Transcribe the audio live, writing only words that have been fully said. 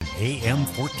AM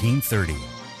 1430.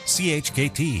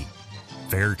 CHKT,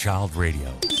 Fairchild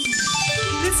Radio.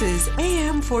 This is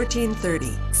AM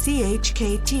 1430,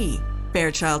 CHKT,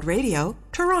 Fairchild Radio,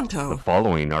 Toronto. The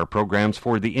following are programs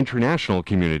for the international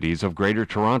communities of Greater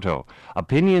Toronto.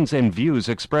 Opinions and views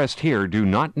expressed here do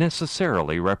not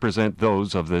necessarily represent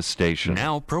those of this station.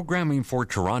 Now programming for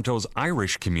Toronto's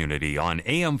Irish community on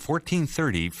AM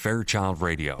 1430 Fairchild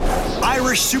Radio.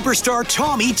 Irish superstar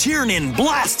Tommy Tiernan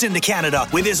blasts into Canada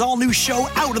with his all-new show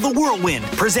Out of the Whirlwind,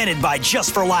 presented by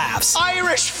Just for Laughs.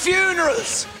 Irish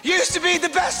funerals used to be the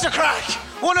best of crack.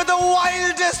 One of the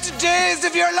wildest days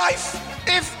of your life.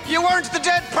 If you weren't the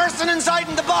dead person inside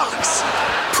in the box.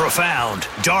 Profound,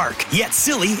 dark, yet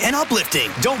silly and uplifting.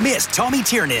 Don't miss Tommy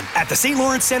Tiernan at the St.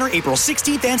 Lawrence Centre April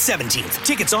 16th and 17th.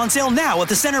 Tickets on sale now at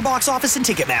the Centre box office and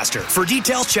Ticketmaster. For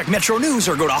details, check Metro News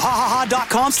or go to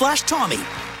hahaha.com/Tommy.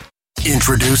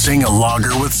 Introducing a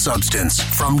lager with substance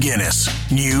from Guinness.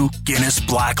 New Guinness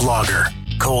Black Lager.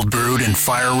 Cold brewed and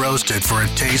fire roasted for a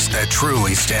taste that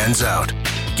truly stands out.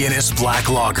 Guinness Black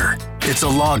Lager. It's a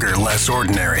lager less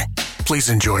ordinary. Please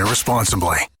enjoy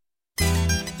responsibly.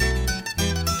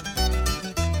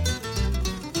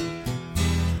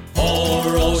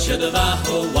 Horo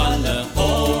shedavaho walla,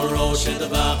 horo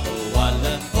shedavaho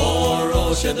walla,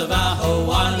 horo shedavaho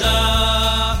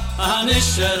walla.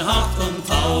 Anisher hakon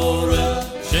taure,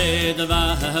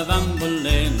 shedavaho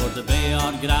vambulin, word the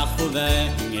beard grachove,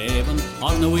 even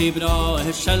on the webra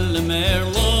heshelle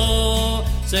merlo,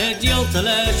 said Day&lt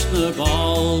the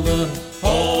gold.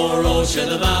 Horo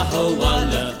shedavaho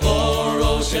walla,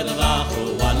 horo shedavaho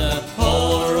walla,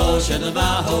 horo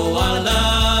shedavaho walla,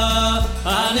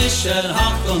 anisher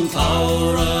hakon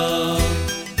taura.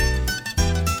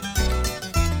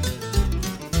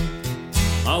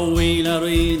 A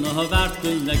wheelery no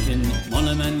havertgullekin,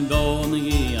 monumen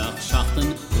goning ach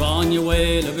schachten, ranje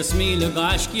wheel agus mile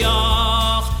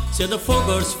gashkiach, said the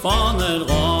fuggers faner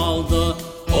galde.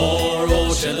 Horo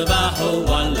shedavaho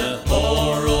walla,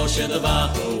 horo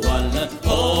shedavaho walla,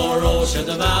 horo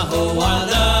shedavaho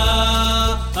walla,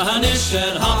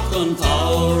 anisher hakon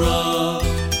taura.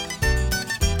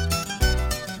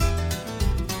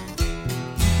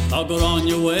 Tagur on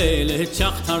your way,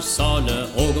 hitchacht har sale,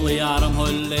 ogli arm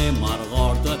hulle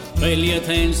margarde, velje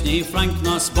tens ni frank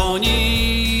na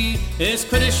Spani, es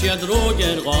krishja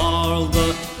droger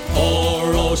garde.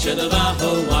 Horo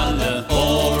shedavaho walla,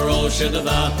 horo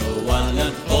shedavaho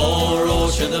walla, horo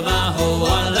shedavaho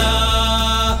walla,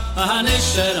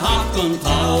 anisher hakon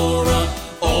taura.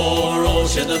 Horo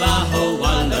shedavaho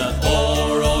walla,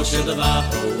 horo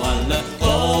shedavaho walla,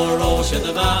 horo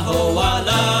shedavaho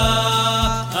walla,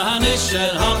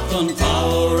 anisher hakon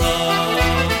taura.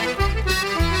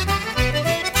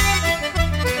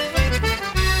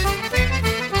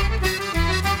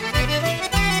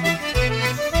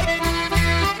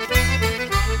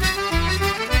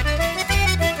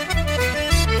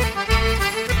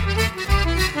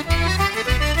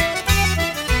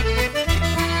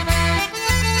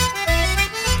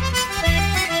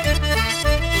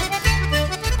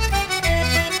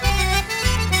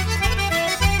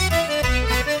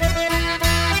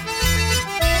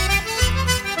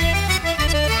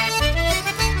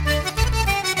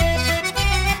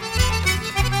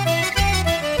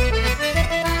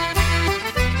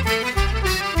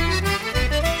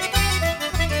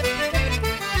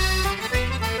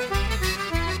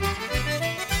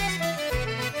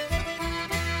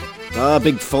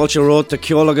 Big Fulcher Road to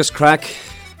Ceol agus craic,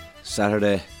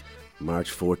 Saturday, March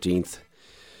 14th.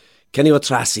 Kenny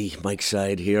O'Tracy, Mike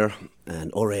Side here, and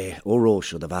Ore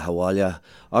Orosh of the Vahawalia,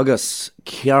 agus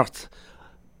Ceart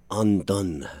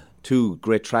Undone. Two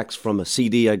great tracks from a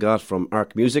CD I got from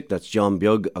Arc Music, that's John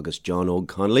Bug agus John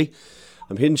O'Connelly.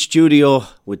 I'm here in studio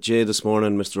with Jay this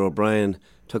morning. Mr. O'Brien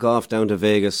took off down to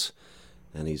Vegas,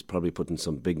 and he's probably putting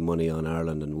some big money on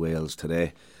Ireland and Wales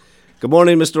today. Good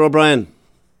morning, Mr. O'Brien.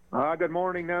 Good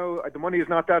morning now. The money is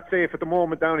not that safe at the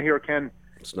moment down here, Ken.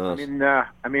 It's not.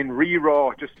 I'm in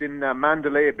Re-Raw, just in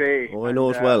Mandalay Bay. Oh, I know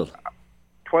it well.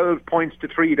 12 points to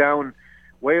 3 down.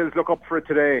 Wales look up for it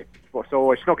today.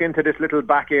 So I snuck into this little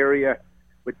back area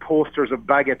with posters of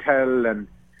Bagatelle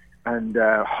and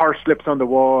Horslips on the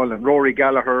wall and Rory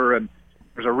Gallagher, and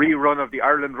there's a rerun of the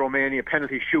Ireland-Romania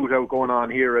penalty shootout going on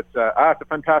here. It's a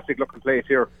fantastic looking place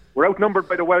here. We're outnumbered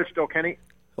by the Welsh though, Kenny.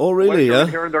 Oh, really? Welsh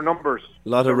Yeah. hearing their numbers. A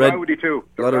lot of rowdy too.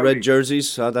 A lot of red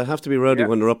jerseys. They have to be rowdy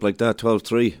when they're up like that,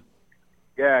 12-3.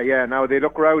 Yeah. Now they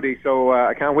look rowdy, so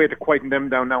I can't wait to quieten them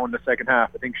down now in the second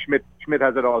half. I think Schmidt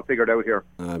has it all figured out here.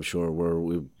 I'm sure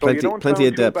we've plenty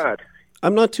of depth. Bad.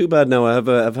 I'm not too bad now.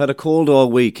 I've had a cold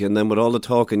all week, and then with all the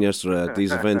talking yesterday at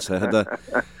these events,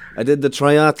 I did the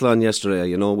triathlon yesterday.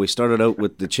 You know, we started out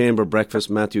with the Chamber breakfast.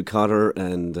 Matthew Cotter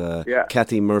and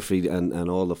Kathy Murphy and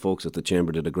all the folks at the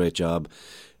Chamber did a great job.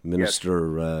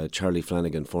 Minister Charlie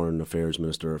Flanagan, Foreign Affairs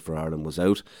Minister for Ireland, was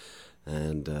out,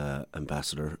 and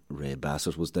Ambassador Ray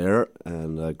Bassett was there,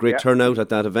 and a great turnout at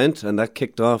that event. And that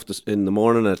kicked off in the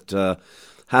morning at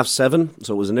 7:30,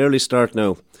 so it was an early start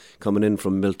now, coming in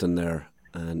from Milton there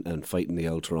and fighting the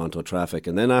old Toronto traffic.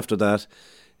 And then after that,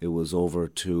 it was over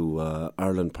to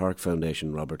Ireland Park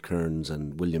Foundation. Robert Kearns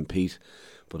and William Peat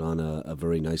put on a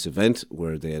very nice event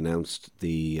where they announced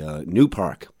the new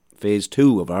park, Phase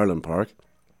 2 of Ireland Park,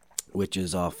 which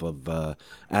is off of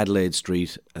Adelaide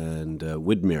Street and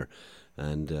Widmer.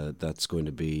 And that's going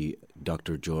to be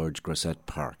Dr. George Grasset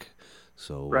Park.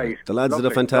 So the lads did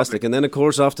a fantastic. And then, of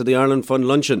course, off to the Ireland Fund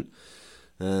Luncheon.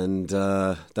 And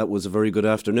that was a very good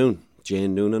afternoon.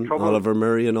 Jane Noonan, Oliver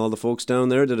Murray and all the folks down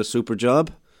there did a super job.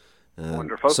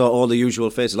 Wonderful. Saw all the usual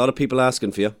faces. A lot of people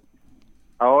asking for you.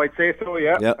 Oh, I'd say so,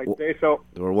 yeah. I'd say so.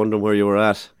 They were wondering where you were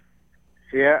at.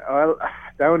 Yeah, well,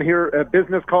 down here,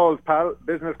 business calls, pal,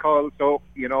 business calls. So,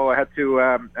 you know, I had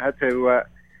to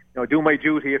do my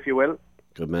duty, if you will.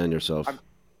 Good man yourself.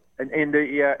 In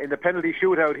the penalty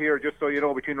shootout here, just so you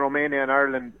know, between Romania and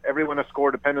Ireland, everyone has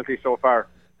scored a penalty so far.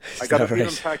 I got a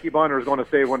feeling Packy Bonner is going to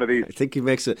save one of these. I think he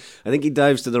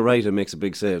dives to the right and makes a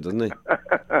big save, doesn't he?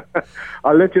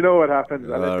 I'll let you know what happens.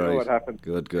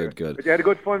 Good. But you had a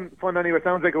good fun anyway. It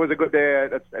sounds like it was a good day.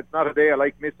 It's not a day I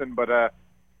like missing, but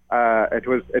it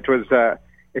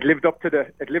lived up to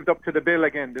the bill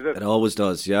again, did it? It always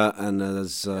does, yeah. And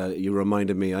as you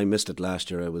reminded me, I missed it last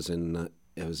year. I was in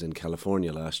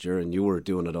California last year, and you were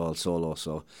doing it all solo.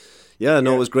 So, it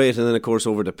was great. And then, of course,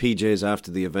 over to PJ's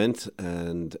after the event,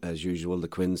 and as usual, the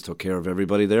Quins took care of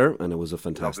everybody there, and it was a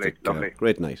fantastic, lovely.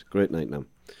 Great night now.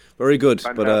 Very good,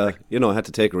 fantastic. But I had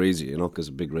to take her easy, because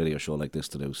a big radio show like this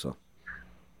to do. So.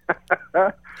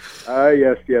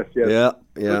 Yes. Yeah.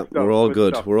 We're all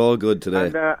good. We're all good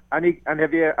today. And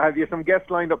have you some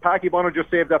guests lined up? Packy Bonner just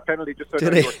saved that penalty just so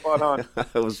you were spot on.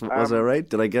 Was I right?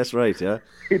 Did I guess right? Yeah.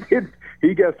 He did.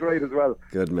 He guessed right as well.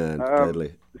 Good man.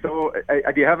 Deadly. So,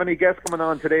 do you have any guests coming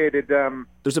on today?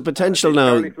 There's a potential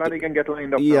now. Charlie Flanagan get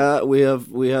lined up? Yeah, now?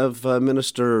 we have a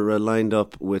minister lined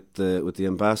up with the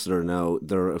ambassador now.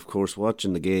 They're of course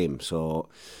watching the game, so.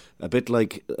 A bit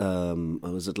like,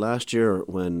 was it last year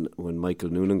when Michael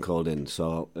Noonan called in?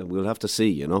 So we'll have to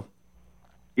see,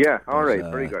 Yeah, all right,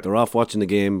 very good. They're off watching the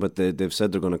game, but they've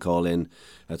said they're going to call in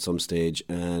at some stage.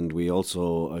 And we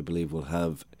also, I believe, will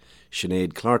have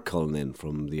Sinead Clark calling in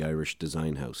from the Irish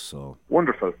Design House. So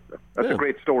wonderful. That's a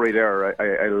great story there.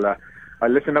 I'll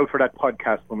listen out for that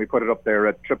podcast when we put it up there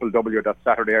at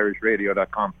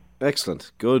www.saturdayirishradio.com.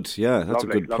 Excellent. Good. Yeah, that's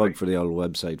lovely, a good plug for the old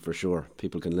website for sure.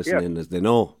 People can listen in as they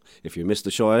know if you missed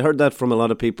the show. I heard that from a lot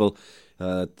of people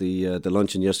at the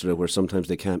luncheon yesterday, where sometimes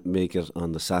they can't make it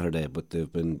on the Saturday, but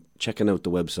they've been checking out the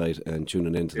website and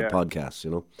tuning into the podcasts,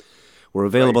 We're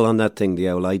available on that thing, the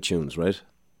old iTunes, right?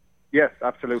 Yes,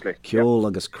 absolutely. Ceol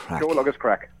agus craic. Ceol agus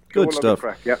craic. Good stuff.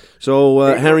 Yeah. So,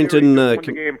 Harrington... won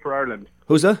the game for Ireland.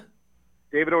 Who's that?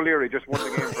 David O'Leary just won the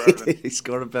game for Ireland. He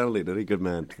scored a penalty, did he? Good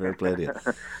man. Fair play to you.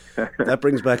 That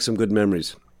brings back some good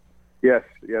memories. Yes,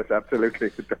 absolutely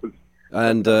it does.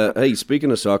 And, hey,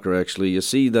 speaking of soccer, actually, you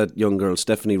see that young girl,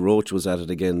 Stephanie Roach, was at it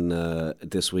again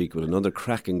this week with another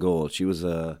cracking goal. She was,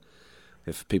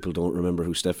 if people don't remember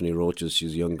who Stephanie Roach is,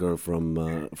 she's a young girl from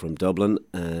Dublin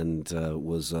and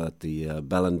was at the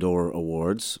Ballon d'Or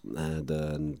Awards.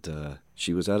 And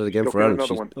she was at it again for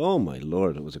Ireland. Oh, my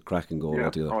Lord, it was a cracking goal.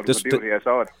 Yeah. It was a beauty, I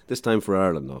saw it. This time for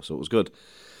Ireland, though, so it was good.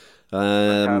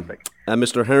 Fantastic. And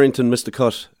Mr. Harrington missed the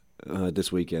cut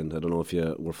this weekend. I don't know if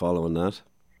you were following that.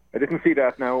 I didn't see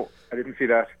that. Yeah,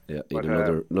 he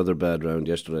had another bad round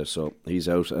yesterday, so he's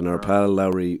out. And our pal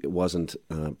Lowry wasn't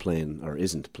playing, or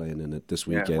isn't playing in it this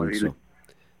weekend. So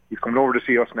he's coming over to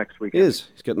see us next week. He is.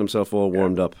 He's getting himself all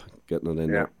warmed up, getting it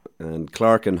in there. And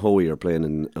Clark and Hoey are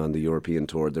playing on the European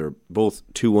tour. They're both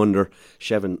 2 under,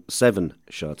 7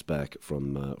 shots back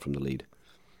from the lead.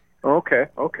 Okay,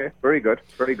 very good.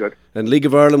 And League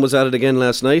of Ireland was at it again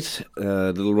last night.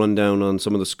 A little rundown on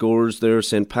some of the scores there.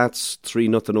 St. Pat's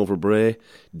 3-0 over Bray.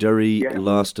 Derry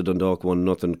lost to Dundalk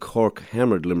 1-0. Cork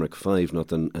hammered Limerick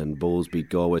 5-0, and Bowes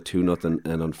beat Galway 2-0.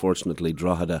 And unfortunately,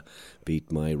 Drogheda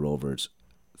beat my Rovers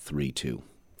 3-2.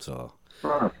 So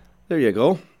there you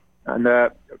go. And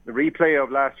the replay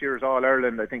of last year's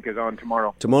All-Ireland, I think, is on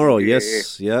tomorrow. Tomorrow,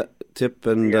 yes. Yeah. Tip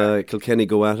and Kilkenny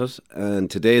go at it.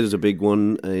 And today there's a big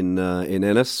one in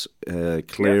Ennis.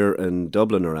 Clare and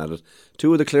Dublin are at it.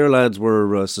 Two of the Clare lads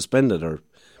were suspended or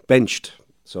benched.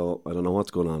 So I don't know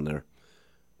what's going on there.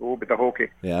 Oh, but the hokey.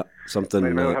 Yeah, something. Might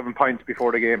have been having pints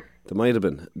before the game. They might have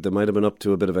been. They might have been up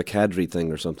to a bit of a cadre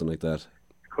thing or something like that.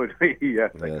 Could be, yes.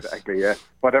 Exactly, yeah.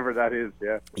 Whatever that is,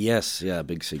 yeah. Yes, yeah,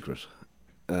 big secret.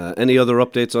 Any other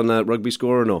updates on that rugby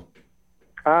score or no?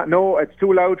 No, it's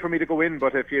too loud for me to go in,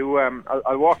 but if you...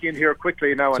 I'll walk in here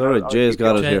quickly now. Sorry, Jay's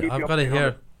got it here. I've got it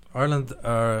here. Ireland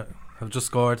have just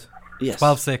scored. Yes.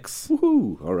 12-6.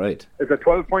 Woohoo, all right. Is it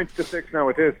 12 points to 6 now?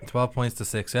 It is. 12 points to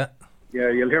 6, yeah. Yeah,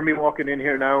 you'll hear me walking in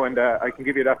here now, and I can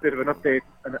give you that bit of an update,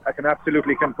 and I can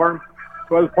absolutely confirm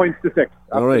 12 points to 6.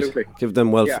 Absolutely. All right, give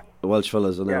them Welsh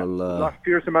fellas, and I'll... Not a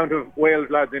fierce amount of Wales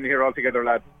lads in here altogether,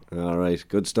 lads. All right,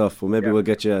 good stuff. Well, maybe we'll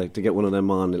get you to get one of them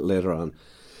on later on.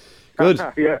 Good.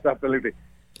 Yes, absolutely.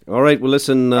 All right, well,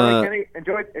 listen... All right, Kenny,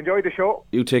 enjoy the show.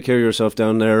 You take care of yourself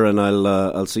down there, and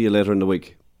I'll see you later in the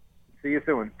week. See you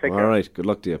soon. Take care. All right, good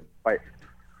luck to you. Bye.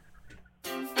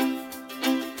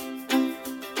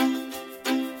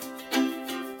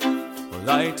 Well,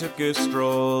 I took a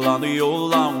stroll on the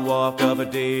old long walk of a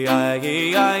day. I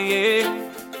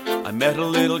met a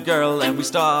little girl and we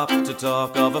stopped to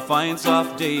talk of a fine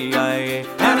soft day.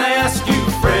 And I asked you,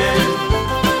 friend,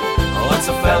 what's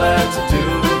a fella to do?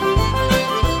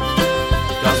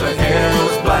 Cause her hair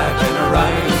was black and her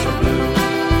eyes were blue.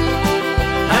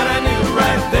 And I knew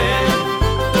right then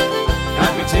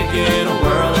I'd be taking a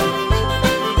whirl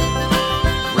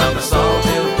round the Salt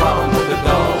Hill prom with the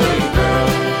Galway girl.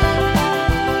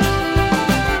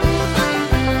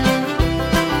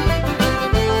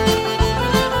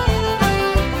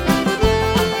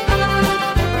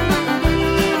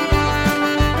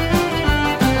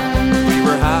 We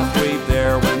were halfway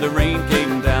there when the rain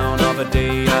came down of a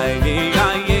day.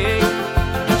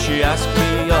 And she asked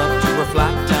me up to her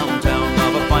flat downtown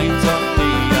of a fine soft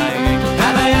day.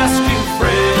 And I asked you,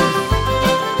 friend,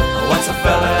 what's a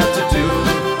fella to do?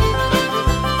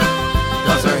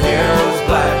 Cause her hair was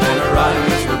black and her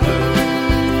eyes were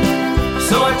blue.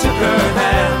 So I took her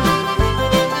hand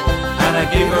and I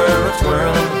gave her a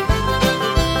twirl,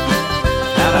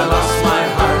 and I lost my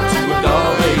heart to a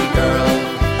Galway girl.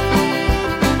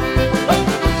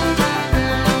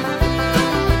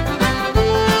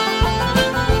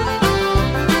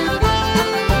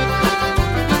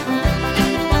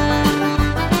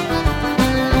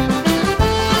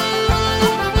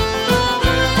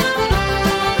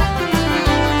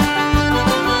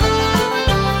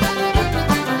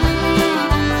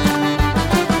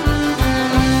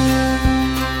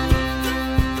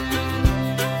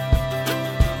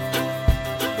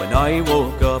 When I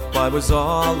woke up, I was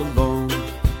all alone,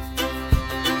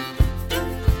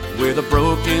 with a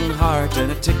broken heart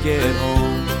and a ticket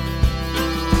home.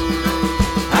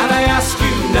 And I ask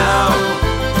you now,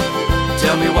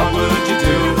 tell me what would you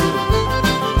do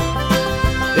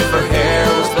if her hair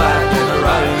was black and her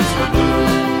eyes were blue?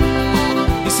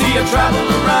 You see, I travel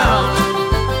around,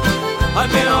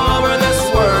 I've been all over this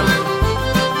world,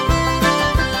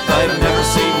 I've never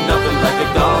seen nothing like a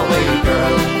Galway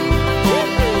girl.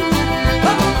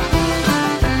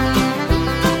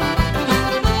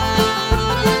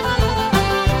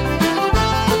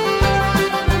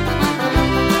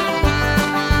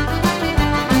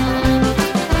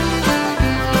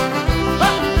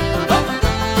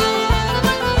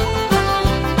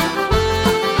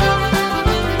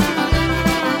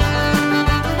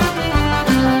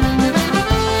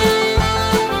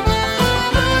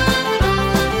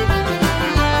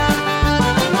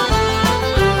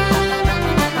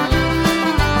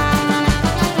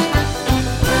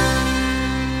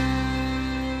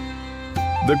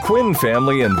 The Quinn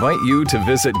family invite you to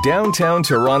visit downtown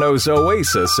Toronto's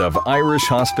oasis of Irish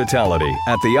hospitality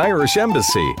at the Irish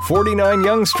Embassy, 49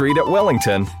 Yonge Street at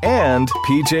Wellington, and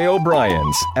PJ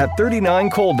O'Brien's at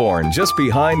 39 Colborne, just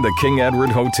behind the King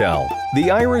Edward Hotel.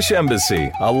 The Irish Embassy,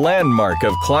 a landmark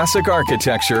of classic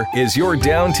architecture, is your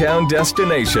downtown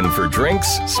destination for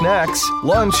drinks, snacks,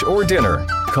 lunch, or dinner.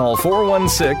 Call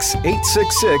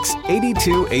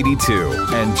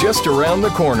 416-866-8282. And just around the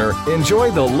corner,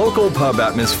 enjoy the local pub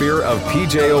atmosphere of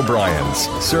PJ O'Brien's,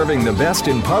 serving the best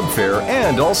in pub fare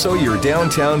and also your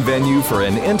downtown venue for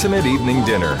an intimate evening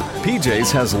dinner.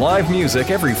 PJ's has live music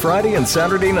every Friday and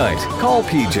Saturday night. Call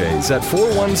PJ's at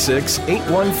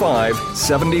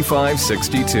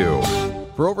 416-815-7562.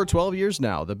 For over 12 years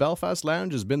now, the Belfast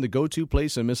Lounge has been the go-to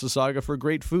place in Mississauga for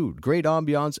great food, great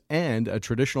ambiance, and a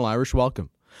traditional Irish welcome.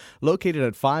 Located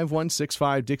at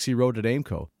 5165 Dixie Road at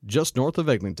Aimco, just north of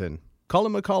Eglinton.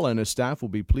 Colin McCullough and his staff will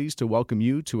be pleased to welcome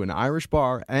you to an Irish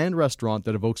bar and restaurant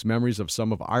that evokes memories of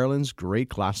some of Ireland's great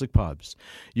classic pubs.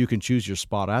 You can choose your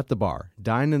spot at the bar,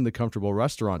 dine in the comfortable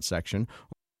restaurant section,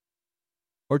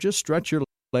 or just stretch your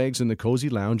legs in the cozy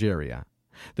lounge area.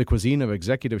 The cuisine of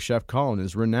Executive Chef Colin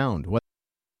is renowned, whether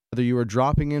you are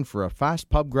dropping in for a fast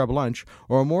pub grub lunch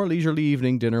or a more leisurely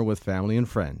evening dinner with family and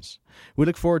friends. We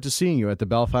look forward to seeing you at the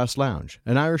Belfast Lounge,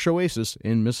 an Irish oasis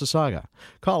in Mississauga.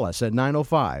 Call us at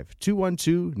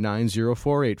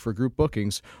 905-212-9048 for group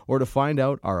bookings or to find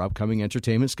out our upcoming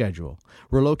entertainment schedule.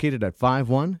 We're located at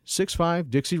 5165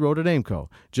 Dixie Road at Aimco,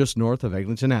 just north of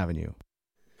Eglinton Avenue.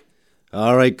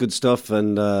 All right, good stuff.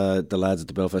 And the lads at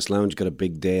the Belfast Lounge got a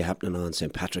big day happening on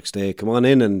St. Patrick's Day. Come on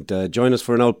in and join us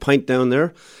for an old pint down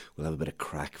there. We'll have a bit of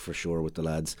crack for sure with the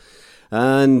lads.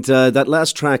 And that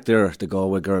last track there, The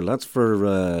Galway Girl, that's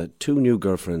for two new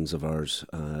girlfriends of ours.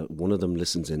 One of them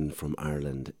listens in from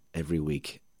Ireland every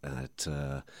week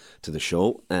to the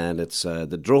show. And it's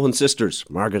the Drohan sisters,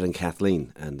 Margaret and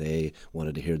Kathleen. And they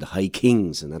wanted to hear the High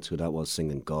Kings, and that's who that was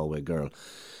singing Galway Girl.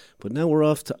 But now we're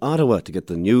off to Ottawa to get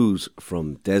the news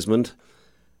from Desmond.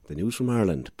 The news from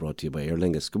Ireland, brought to you by Aer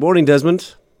Lingus. Good morning,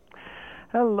 Desmond.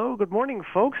 Hello, good morning,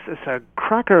 folks. It's a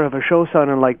cracker of a show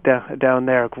sounding like down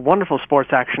there. Wonderful sports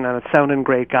action, and it's sounding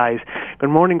great, guys. Good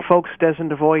morning, folks.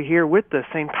 Desmond Devoy here with the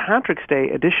St. Patrick's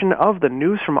Day edition of the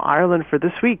News from Ireland for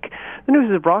this week. The news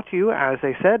is brought to you, as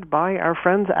I said, by our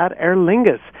friends at Aer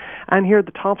Lingus. And here are the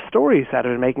top stories that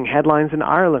have been making headlines in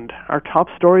Ireland. Our top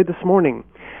story this morning.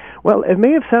 Well, it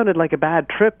may have sounded like a bad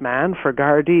trip, man, for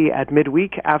Gardaí at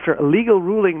midweek after a legal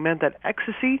ruling meant that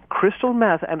ecstasy, crystal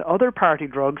meth and other party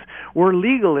drugs were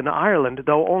legal in Ireland,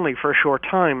 though only for a short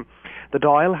time. The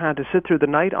Dáil had to sit through the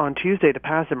night on Tuesday to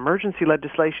pass emergency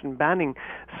legislation banning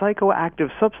psychoactive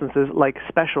substances like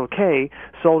Special K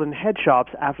sold in head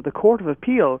shops after the Court of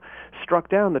Appeal struck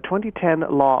down the 2010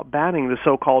 law banning the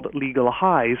so-called legal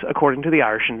highs, according to the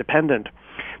Irish Independent.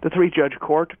 The three-judge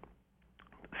court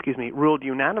ruled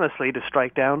unanimously to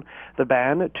strike down the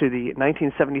ban to the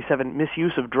 1977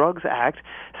 Misuse of Drugs Act,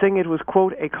 saying it was,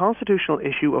 quote, a constitutional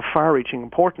issue of far-reaching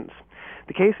importance.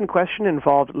 The case in question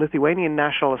involved Lithuanian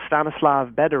national Stanislav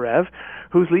Bedarev,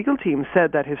 whose legal team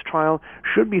said that his trial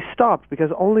should be stopped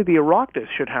because only the Oireachtas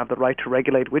should have the right to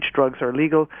regulate which drugs are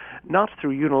legal, not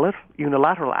through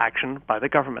unilateral action by the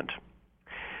government.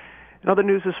 In other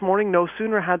news this morning, no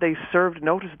sooner had they served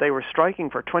notice that they were striking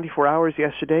for 24 hours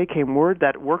yesterday, came word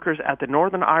that workers at the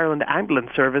Northern Ireland Ambulance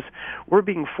Service were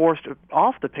being forced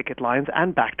off the picket lines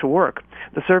and back to work.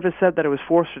 The service said that it was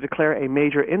forced to declare a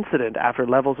major incident after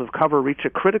levels of cover reached a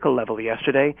critical level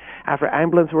yesterday, after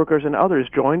ambulance workers and others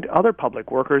joined other public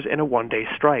workers in a one-day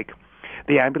strike.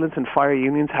 The ambulance and fire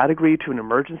unions had agreed to an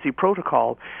emergency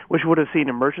protocol, which would have seen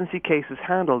emergency cases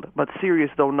handled, but serious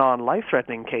though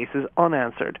non-life-threatening cases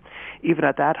unanswered. Even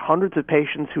at that, hundreds of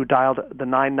patients who dialed the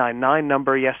 999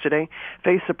 number yesterday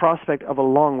faced the prospect of a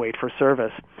long wait for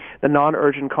service. The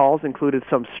non-urgent calls included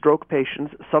some stroke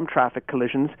patients, some traffic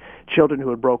collisions, children who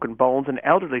had broken bones, and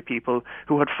elderly people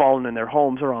who had fallen in their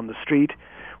homes or on the street,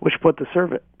 which the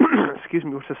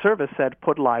service said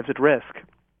put lives at risk.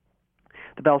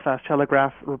 The Belfast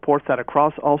Telegraph reports that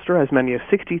across Ulster, as many as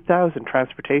 60,000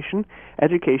 transportation,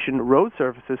 education, road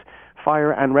services,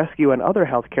 fire and rescue and other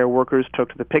healthcare workers took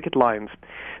to the picket lines.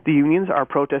 The unions are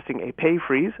protesting a pay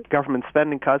freeze, government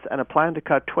spending cuts, and a plan to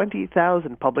cut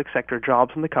 20,000 public sector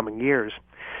jobs in the coming years.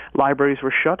 Libraries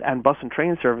were shut and bus and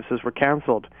train services were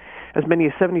cancelled. As many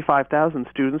as 75,000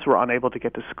 students were unable to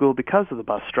get to school because of the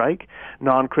bus strike.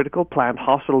 Non-critical planned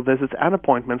hospital visits and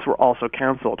appointments were also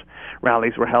cancelled.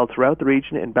 Rallies were held throughout the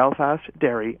region in Belfast,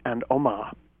 Derry and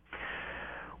Omagh.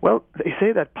 Well, they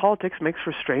say that politics makes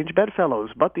for strange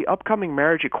bedfellows, but the upcoming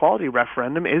marriage equality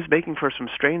referendum is making for some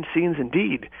strange scenes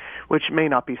indeed, which may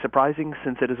not be surprising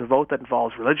since it is a vote that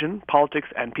involves religion, politics,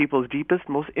 and people's deepest,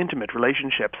 most intimate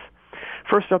relationships.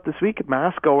 First up this week,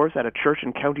 mass-goers at a church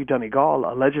in County Donegal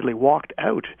allegedly walked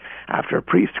out after a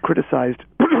priest criticized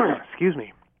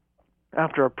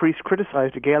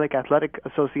a Gaelic Athletic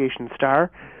Association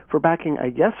star for backing a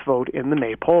yes vote in the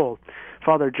May poll.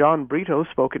 Father John Brito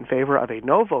spoke in favour of a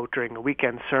no vote during a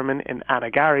weekend sermon in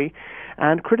Annagary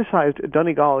and criticised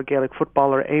Donegal Gaelic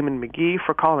footballer Eamon McGee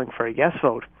for calling for a yes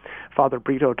vote. Father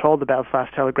Brito told the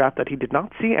Belfast Telegraph that he did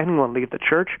not see anyone leave the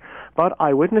church, but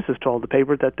eyewitnesses told the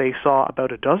paper that they saw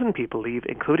about a dozen people leave,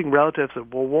 including relatives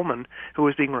of a woman who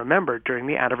was being remembered during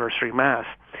the anniversary Mass.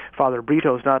 Father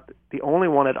Brito is not the only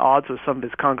one at odds with some of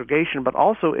his congregation, but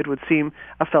also, it would seem,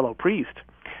 a fellow priest.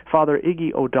 Father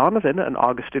Iggy O'Donovan, an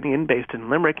Augustinian based in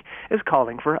Limerick, is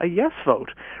calling for a yes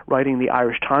vote. Writing the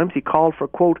Irish Times, he called for,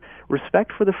 quote,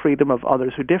 respect for the freedom of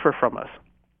others who differ from us.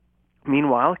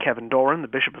 Meanwhile, Kevin Doran, the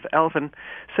Bishop of Elphin,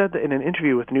 said that in an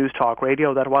interview with News Talk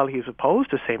Radio that while he is opposed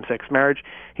to same-sex marriage,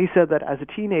 he said that as a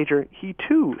teenager, he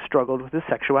too struggled with his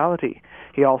sexuality.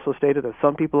 He also stated that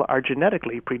some people are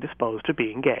genetically predisposed to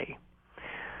being gay.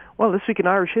 Well, this week in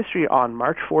Irish history, on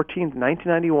March 14,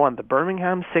 1991, the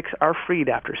Birmingham Six are freed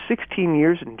after 16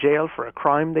 years in jail for a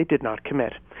crime they did not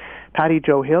commit. Paddy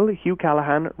Joe Hill, Hugh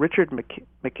Callahan, Richard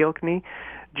McIlkney,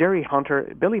 Jerry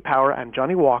Hunter, Billy Power, and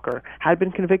Johnny Walker had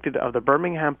been convicted of the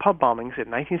Birmingham pub bombings in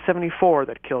 1974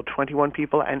 that killed 21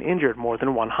 people and injured more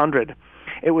than 100.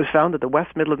 It was found that the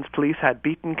West Midlands police had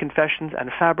beaten confessions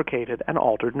and fabricated and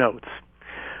altered notes.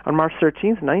 On March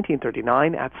 13,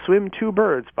 1939, at Swim Two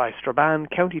Birds by Strabane,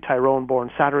 County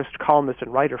Tyrone-born satirist, columnist,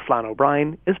 and writer Flann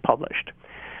O'Brien is published.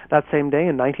 That same day,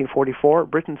 in 1944,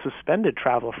 Britain suspended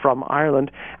travel from Ireland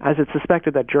as it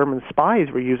suspected that German spies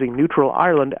were using neutral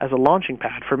Ireland as a launching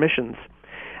pad for missions.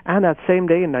 And that same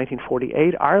day, in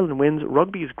 1948, Ireland wins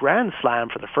rugby's Grand Slam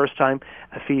for the first time,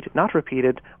 a feat not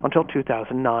repeated until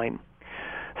 2009.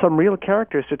 Some real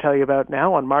characters to tell you about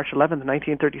now. On March 11,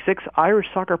 1936, Irish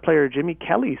soccer player Jimmy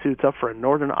Kelly suits up for a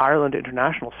Northern Ireland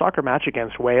international soccer match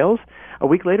against Wales. A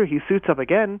week later, he suits up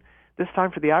again, this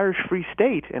time for the Irish Free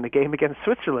State in a game against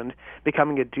Switzerland,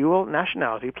 becoming a dual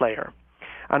nationality player.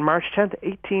 On March 10,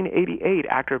 1888,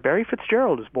 actor Barry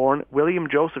Fitzgerald is born William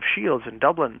Joseph Shields in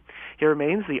Dublin. He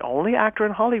remains the only actor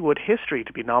in Hollywood history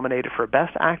to be nominated for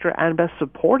Best Actor and Best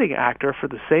Supporting Actor for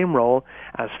the same role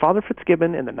as Father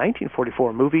Fitzgibbon in the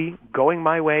 1944 movie Going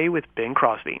My Way with Bing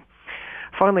Crosby.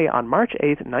 Finally, on March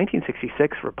 8,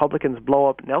 1966, Republicans blow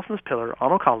up Nelson's Pillar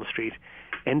on O'Connell Street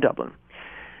in Dublin.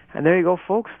 And there you go,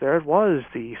 folks. There it was,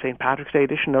 the St. Patrick's Day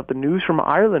edition of the News from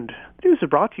Ireland. The news is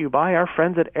brought to you by our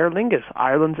friends at Aer Lingus,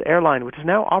 Ireland's airline, which is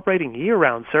now operating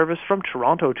year-round service from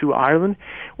Toronto to Ireland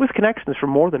with connections from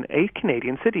more than 8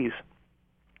 Canadian cities.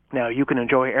 Now, you can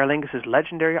enjoy Aer Lingus'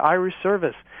 legendary Irish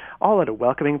service, all at a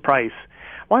welcoming price.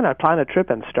 Why not plan a trip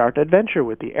and start an adventure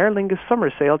with the Aer Lingus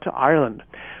Summer Sale to Ireland?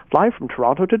 Fly from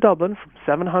Toronto to Dublin for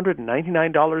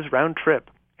 $799 round trip.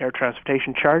 Air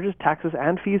transportation charges, taxes,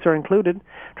 and fees are included.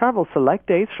 Travel select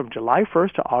dates from July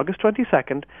 1st to August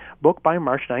 22nd. Book by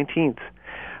March 19th.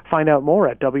 Find out more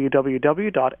at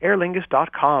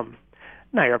www.airlingus.com.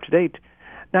 Now you're up to date.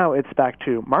 Now it's back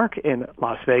to Mark in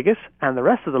Las Vegas and the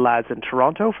rest of the lads in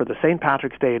Toronto for the St.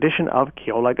 Patrick's Day edition of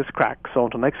Ceol, agus, craic. So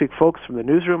until next week, folks, from the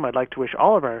newsroom, I'd like to wish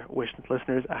all of our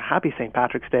listeners a happy St.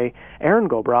 Patrick's Day. Aaron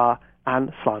go bra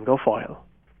and slán go foil.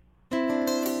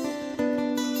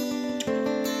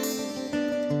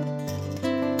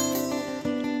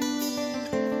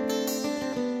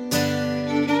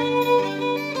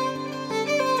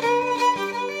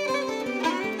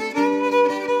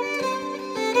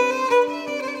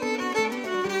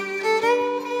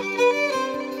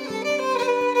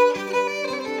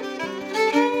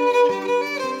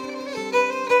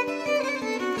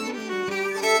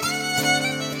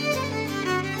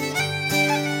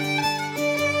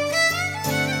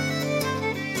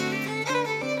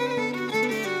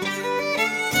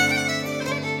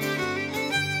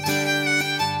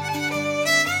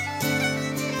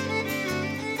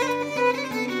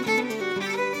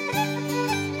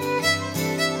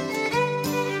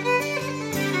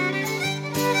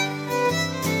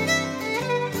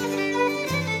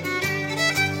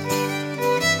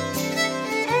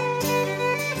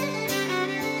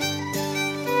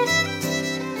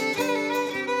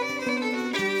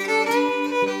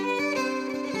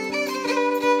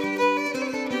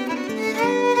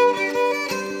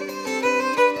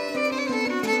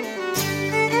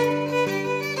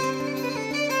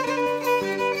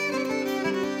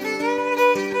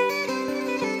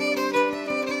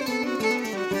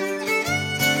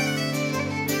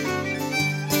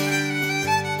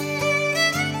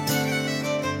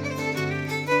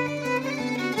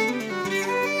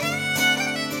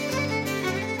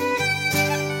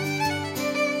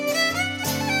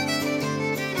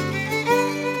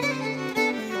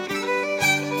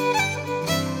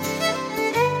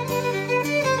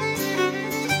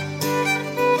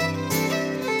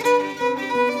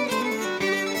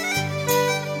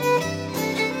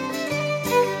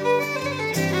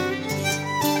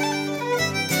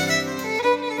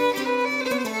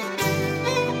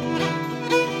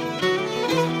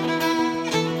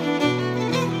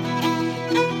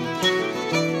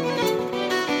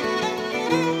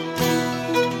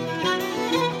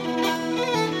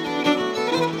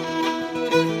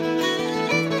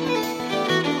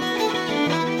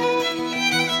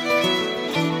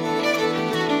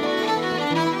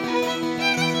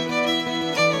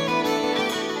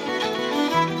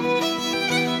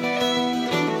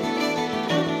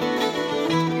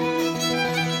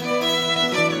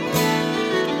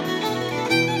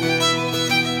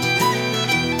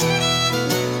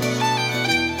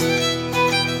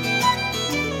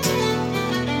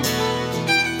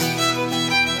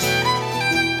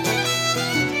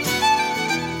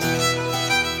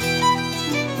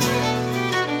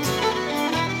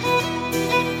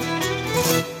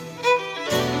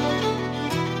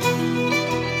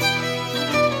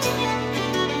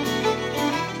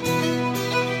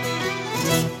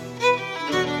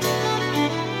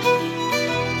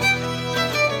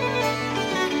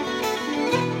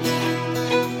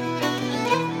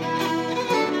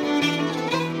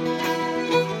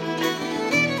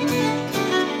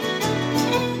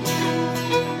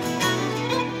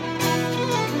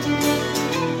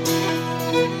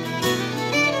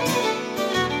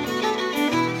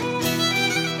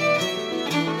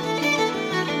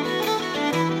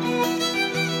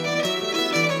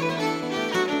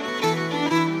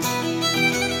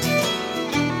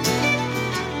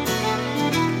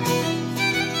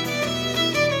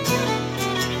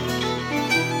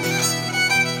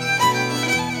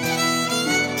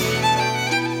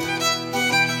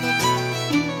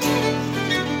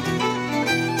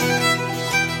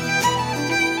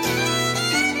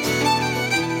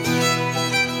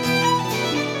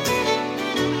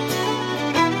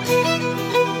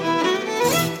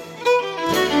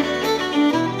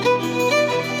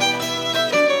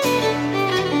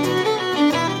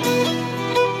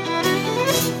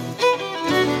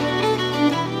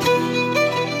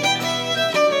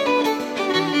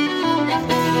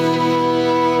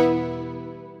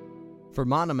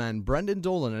 Fermanagh Brendan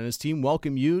Dolan and his team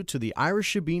welcome you to the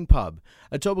Irish Shebeen Pub,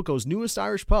 Etobicoke's newest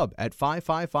Irish pub at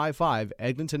 5555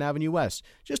 Eglinton Avenue West,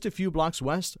 just a few blocks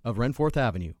west of Renforth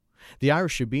Avenue. The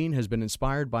Irish Shebeen has been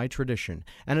inspired by tradition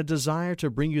and a desire to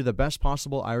bring you the best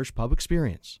possible Irish pub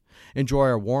experience. Enjoy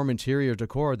our warm interior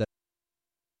decor that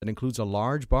includes a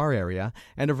large bar area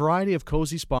and a variety of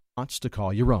cozy spots to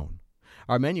call your own.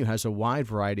 Our menu has a wide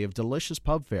variety of delicious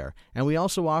pub fare, and we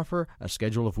also offer a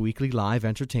schedule of weekly live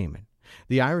entertainment.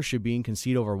 The Irish Shebeen can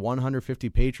seat over 150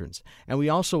 patrons, and we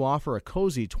also offer a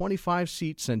cozy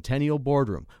 25-seat Centennial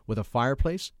boardroom with a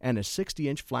fireplace and a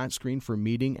 60-inch flat screen for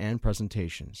meeting and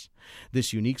presentations.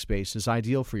 This unique space is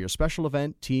ideal for your special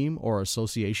event, team, or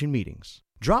association meetings.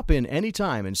 Drop in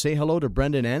anytime and say hello to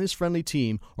Brendan and his friendly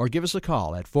team, or give us a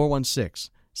call at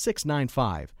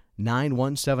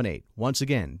 416-695-9178. Once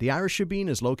again, the Irish Shebeen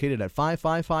is located at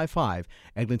 5555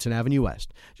 Eglinton Avenue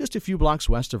West, just a few blocks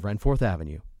west of Renforth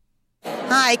Avenue.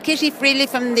 Hi, Kitty Freely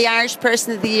from the Irish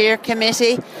Person of the Year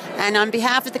Committee, and on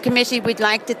behalf of the committee we'd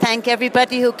like to thank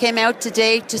everybody who came out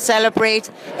today to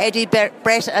celebrate Eddie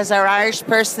Brett as our Irish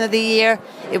Person of the Year.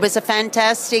 It was a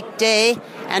fantastic day,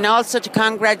 and also to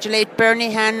congratulate Bernie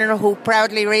Hanner, who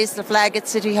proudly raised the flag at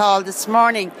City Hall this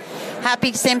morning.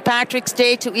 Happy St. Patrick's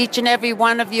Day to each and every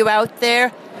one of you out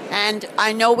there, and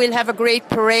I know we'll have a great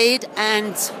parade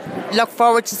and look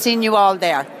forward to seeing you all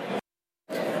there.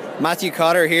 Matthew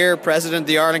Cotter here, President of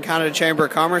the Ireland Canada Chamber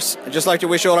of Commerce. I'd just like to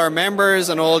wish all our members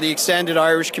and all the extended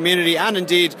Irish community and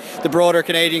indeed the broader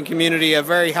Canadian community a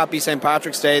very happy St.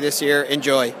 Patrick's Day this year.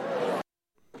 Enjoy.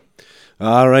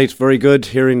 All right, very good.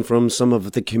 Hearing from some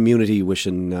of the community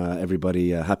wishing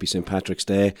everybody a happy St. Patrick's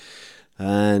Day.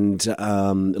 And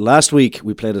last week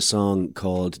we played a song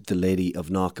called The Lady of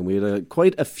Knock, and we had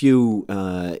quite a few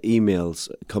emails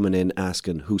coming in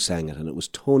asking who sang it, and it was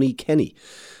Tony Kenny.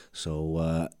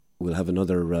 So we'll have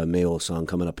another Mayo song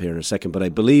coming up here in a second, but I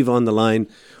believe on the line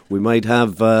we might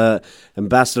have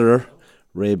Ambassador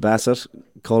Ray Bassett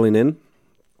calling in.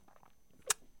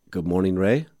 Good morning,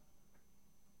 Ray.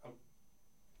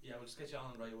 Yeah, we'll just get you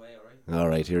on right away, all right? All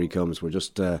right, here he comes. We're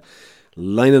just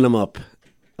lining him up.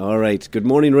 All right. Good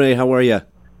morning, Ray. How are you?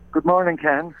 Good morning,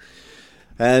 Ken.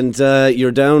 And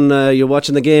you're down. You're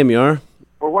watching the game, you are?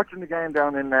 We're watching the game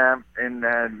down in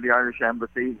the Irish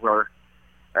Embassy, where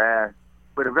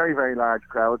with a very, very large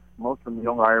crowd. Most of them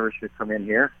young Irish who come in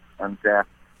here, and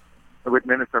with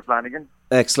Minister Flanagan.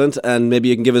 Excellent. And maybe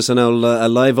you can give us a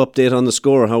live update on the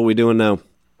score. How are we doing now?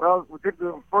 Well,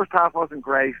 the first half wasn't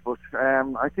great, but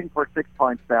I think we're 6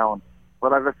 points down.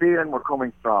 But I have a feeling we're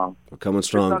coming strong. We're coming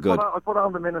strong. Good. I'll put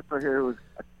on the minister here who's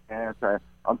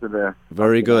onto the...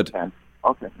 Very good.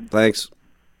 Okay. Thanks.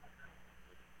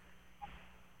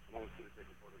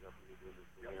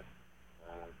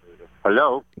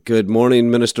 Hello. Good morning,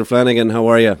 Minister Flanagan. How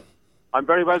are you? I'm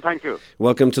very well, thank you.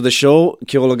 Welcome to the show.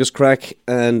 Ceol, agus craic,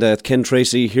 and Ken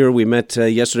Tracy here. We met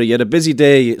yesterday. You had a busy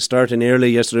day starting early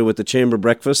yesterday with the Chamber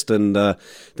breakfast, and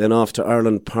then off to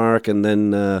Ireland Park, and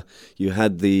then you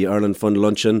had the Ireland Fund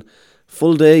luncheon.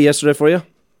 Full day yesterday for you?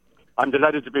 I'm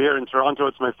delighted to be here in Toronto.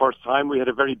 It's my first time. We had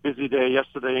a very busy day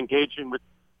yesterday engaging with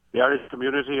the Irish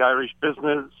community, Irish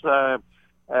business,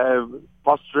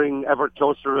 fostering ever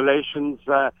closer relations.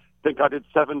 I think I did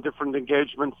 7 different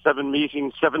engagements, 7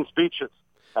 meetings, 7 speeches.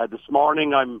 This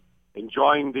morning I'm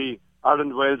enjoying the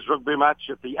Ireland-Wales rugby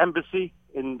match at the Embassy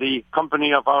in the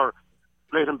company of our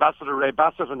great Ambassador Ray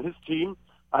Bassett and his team.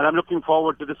 And I'm looking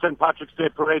forward to the St. Patrick's Day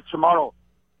parade tomorrow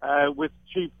with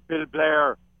Chief Bill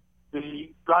Blair,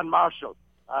 the Grand Marshal.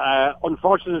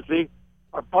 Unfortunately,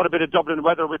 I brought a bit of Dublin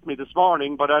weather with me this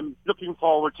morning, but I'm looking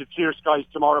forward to clear skies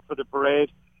tomorrow for the parade.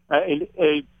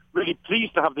 Really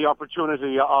pleased to have the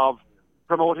opportunity of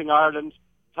promoting Ireland,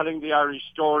 telling the Irish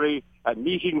story, and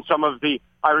meeting some of the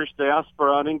Irish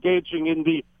diaspora and engaging in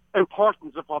the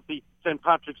importance of what the St.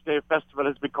 Patrick's Day Festival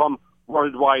has become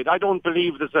worldwide. I don't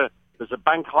believe there's a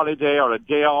bank holiday or a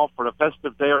day off or a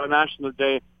festive day or a national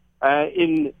day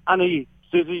in any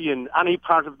city, in any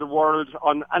part of the world,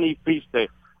 on any feast day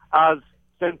as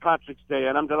St. Patrick's Day.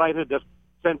 And I'm delighted that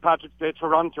St. Patrick's Day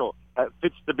Toronto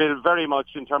fits the bill very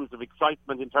much in terms of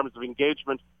excitement, in terms of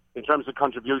engagement, in terms of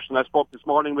contribution. I spoke this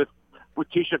morning with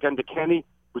Taoiseach Enda Kenny,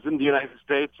 who's in the United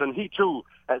States, and he too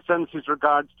sends his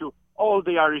regards to all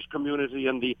the Irish community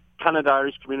and the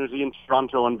Canada-Irish community in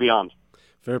Toronto and beyond.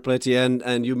 Fair play to you.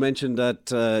 And you mentioned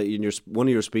that in one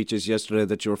of your speeches yesterday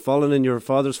that you were following in your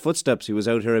father's footsteps. He was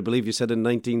out here, I believe you said, in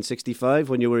 1965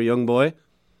 when you were a young boy.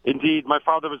 Indeed, my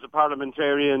father was a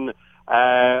parliamentarian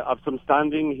of some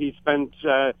standing. He spent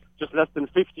just less than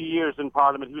 50 years in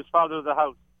Parliament. He was Father of the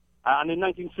House. And in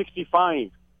 1965,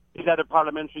 he led a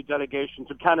parliamentary delegation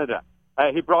to Canada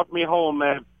he brought me home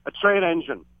a train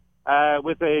engine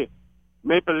with a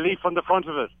maple leaf on the front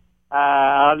of it.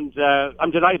 And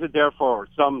I'm delighted, therefore,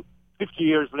 some 50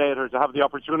 years later, to have the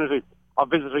opportunity of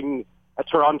visiting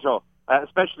Toronto,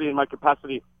 especially in my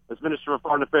capacity as Minister of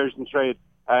Foreign Affairs and Trade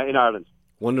in Ireland.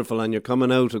 Wonderful, and you're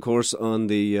coming out, of course, on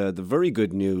the very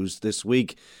good news this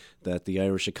week that the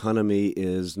Irish economy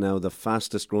is now the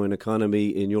fastest growing economy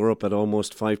in Europe at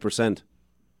almost 5%.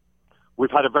 We've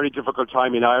had a very difficult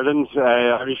time in Ireland.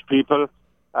 Irish people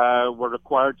were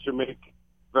required to make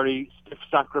very stiff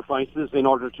sacrifices in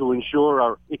order to ensure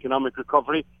our economic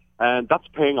recovery, and that's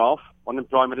paying off.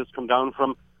 Unemployment has come down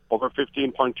from over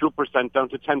 15.2% down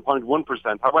to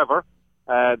 10.1%. However,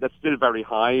 that's still very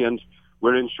high, and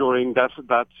we're ensuring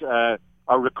that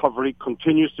our recovery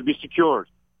continues to be secured.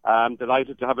 I'm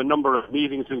delighted to have a number of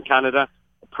meetings in Canada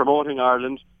promoting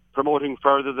Ireland, promoting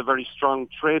further the very strong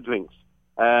trade links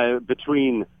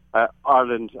between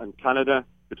Ireland and Canada,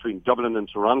 between Dublin and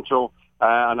Toronto,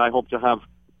 and I hope to have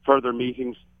further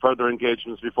meetings, further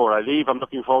engagements before I leave. I'm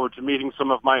looking forward to meeting some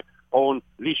of my own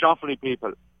Laois Offaly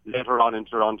people later on in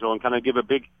Toronto, and can I give a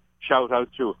big shout out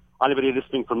to anybody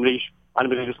listening from Laois,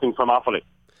 anybody listening from Offaly.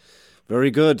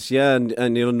 Very good, yeah,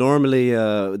 and you know, normally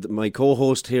my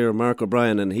co-host here, Mark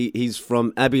O'Brien, and he's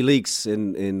from Abbey Leaks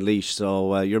in Laois,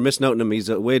 so you're missing out on him. He's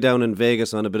way down in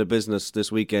Vegas on a bit of business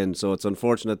this weekend, so it's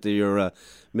unfortunate that you're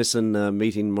missing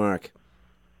meeting Mark.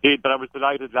 Indeed, but I was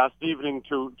delighted last evening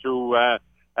to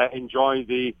enjoy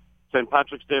the St.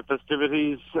 Patrick's Day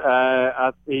festivities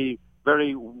at the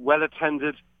very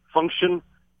well-attended function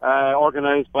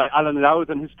organised by Alan Louth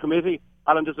and his committee.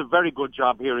 Alan does a very good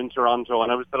job here in Toronto,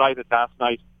 and I was delighted last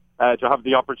night to have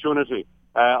the opportunity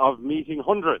of meeting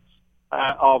hundreds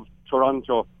of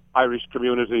Toronto Irish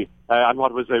community and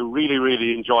what was a really,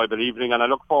 really enjoyable evening. And I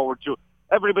look forward to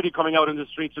everybody coming out in the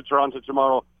streets of Toronto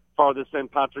tomorrow for the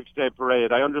St. Patrick's Day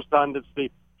parade. I understand it's the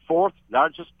 4th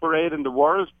largest parade in the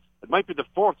world. It might be the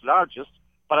 4th largest,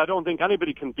 but I don't think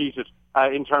anybody can beat it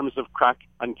in terms of craic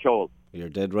and Ceol. You're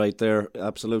dead right there.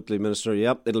 Absolutely, Minister.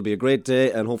 Yep, it'll be a great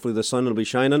day, and hopefully the sun will be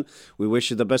shining. We wish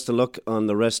you the best of luck on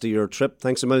the rest of your trip.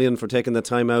 Thanks a million for taking the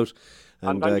time out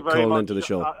and calling into the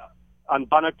show. And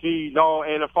Banachty Law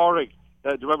Éile Fórig,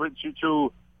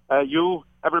 to you,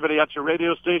 everybody at your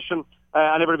radio station,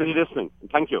 and everybody listening. And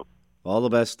thank you. All the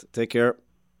best. Take care.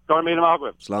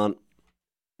 Slán.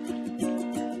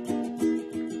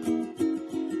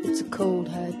 It's a cold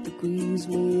hat that grieves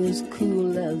me as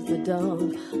cool as the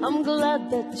dawn. I'm glad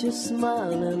that you're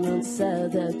smiling and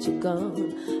sad that you're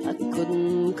gone. I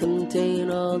couldn't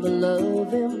contain all the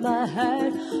love in my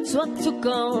heart, so I took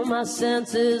all my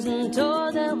senses and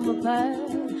tore them apart.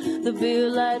 The beer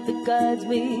light that guides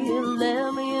me and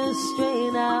led me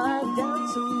astray. Now I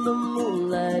dance in the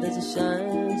moonlight as it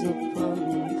shines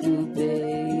upon Blue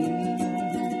Bay.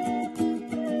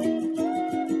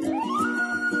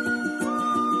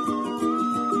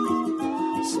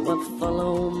 So I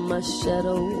follow my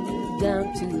shadow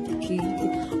down to the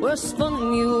quay, where I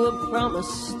spun you a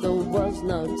promise that was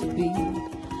not to be.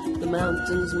 The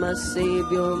mountain's my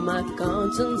savior, my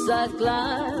conscience I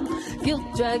climb.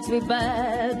 Guilt drags me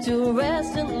back to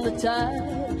rest in the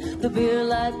tide. The beer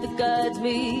light that guides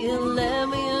me and led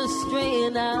me astray.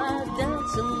 And I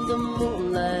dance in the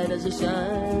moonlight as it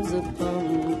shines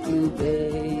upon Blue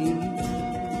Bay.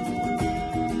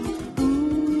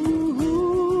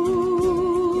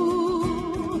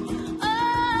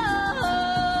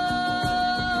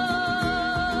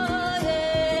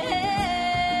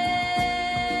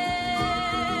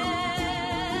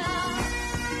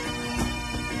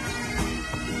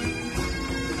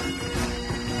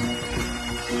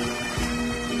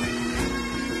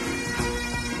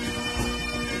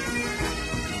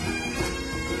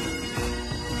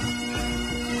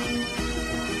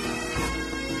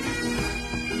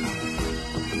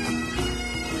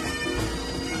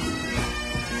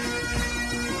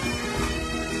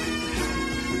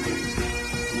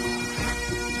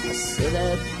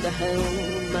 At the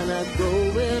helm and I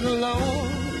go it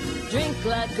alone. Drink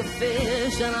like a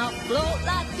fish and I float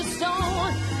like a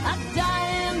stone. I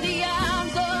die in the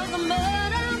arms of the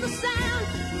mud and the sand.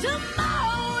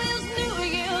 Tomorrow is New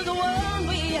Year, the one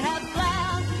we had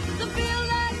planned. The feel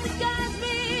like the guides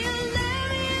me, let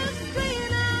me free.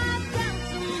 Now I dance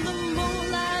in the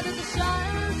moonlight as it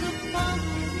shines upon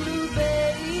Blue Bay.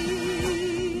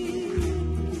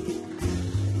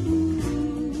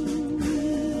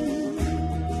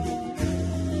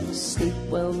 Sleep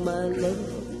well, my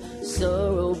love,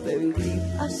 sorrow buried deep.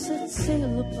 I set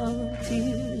sail upon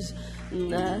tears,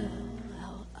 now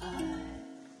I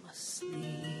must sleep.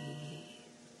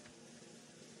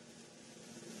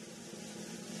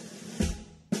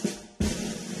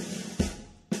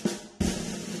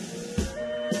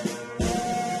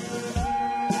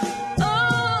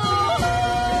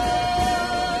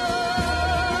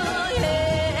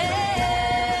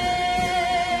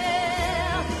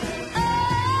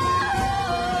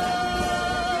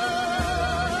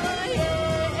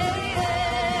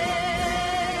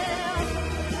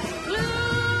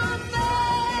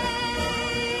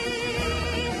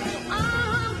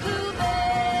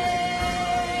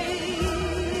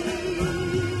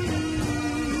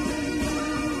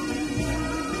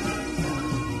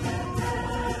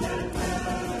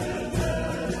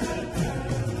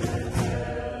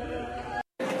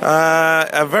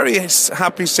 A very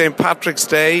happy St. Patrick's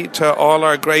Day to all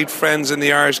our great friends in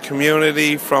the Irish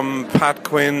community, from Pat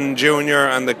Quinn Jr.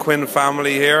 and the Quinn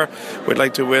family here. We'd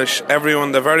like to wish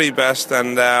everyone the very best,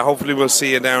 and hopefully we'll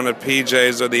see you down at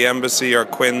PJ's or the Embassy or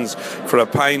Quinn's for a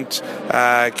pint.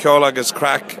 Ceol, agus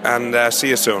craic, and see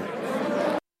you soon.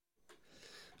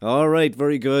 All right,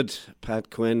 very good.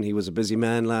 Pat Quinn, he was a busy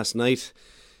man last night,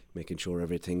 making sure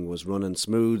everything was running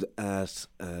smooth at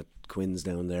Quinn's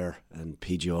down there and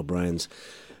PG O'Brien's.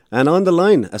 And on the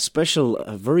line,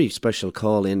 a very special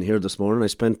call in here this morning. I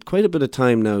spent quite a bit of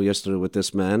time now yesterday with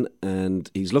this man, and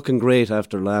he's looking great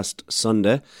after last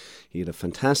Sunday. He had a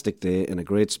fantastic day and a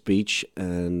great speech,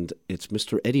 and it's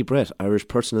Mr. Eddie Brett, Irish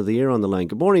Person of the Year, on the line.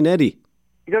 Good morning, Eddie.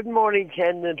 Good morning,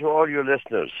 Ken, and to all your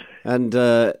listeners. And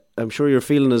I'm sure you're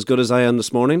feeling as good as I am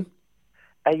this morning.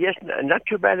 Yes, not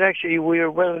too bad, actually. We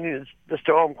are weathering the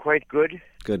storm quite good.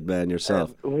 Good man,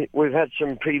 yourself. We've had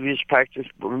some previous practice,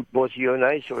 both you and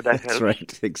I, so that helps. That's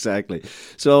right, exactly.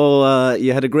 So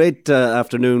you had a great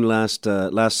afternoon last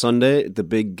Sunday, the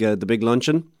big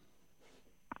luncheon.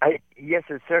 Yes,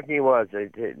 it certainly was.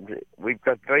 We've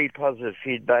got very positive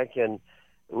feedback, and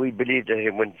we believe that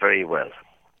it went very well.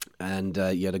 And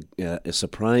you had a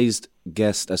surprise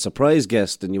guest,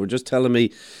 and you were just telling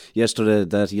me yesterday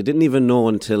that you didn't even know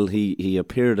until he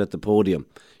appeared at the podium.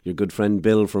 Your good friend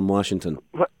Bill from Washington.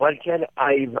 Well, Ken,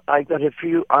 I got a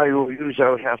few IOUs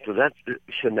out after that,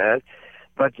 Chanel,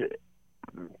 but to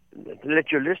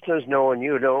let your listeners know, and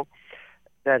you know,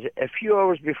 that a few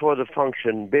hours before the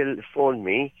function, Bill phoned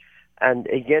me, and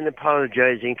again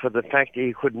apologising for the fact that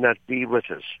he could not be with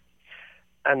us.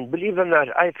 And believe it or not,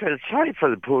 I felt sorry for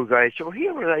the poor guy. So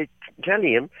here was I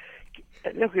telling him,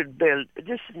 look at Bill,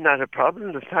 this is not a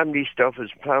problem. The family stuff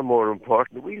is far more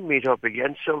important. We'll meet up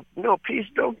again. So, no, please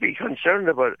don't be concerned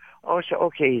about it. Oh, so,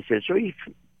 okay, he said. So he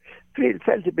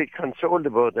felt a bit consoled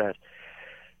about that.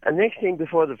 And next thing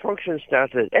before the function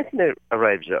started, Etna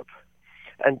arrives up.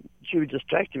 And she was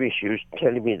distracting me. She was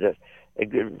telling me that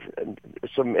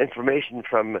some information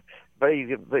from a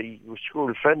very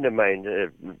school friend of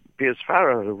mine, Piers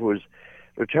Farrer, who was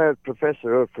retired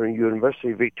professor from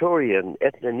University of Victoria, and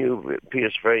Etna knew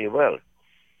Piers very well.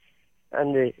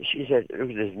 And she said,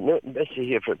 there's no message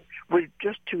here for him. We're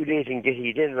just too late in getting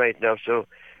it in right now, so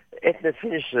Etna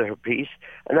finishes her piece,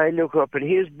 and I look up, and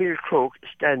here's Bill Croak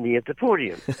standing at the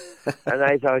podium. And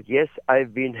I thought, yes,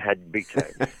 I've been had big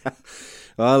time.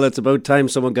 Well, it's about time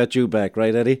someone got you back,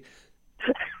 right, Eddie?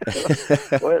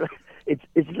 Well, it's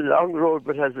a long road,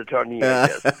 but has a turning, I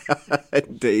guess.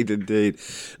 Indeed.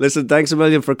 Listen, thanks a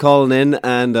million for calling in,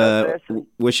 and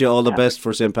wish you all the best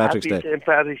for St. Patrick's Day. Happy St.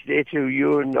 Patrick's Day to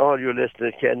you and all your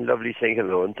listeners, Ken. Lovely saying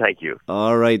hello, and thank you.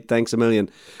 All right, thanks a million.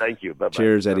 Thank you. Bye-bye.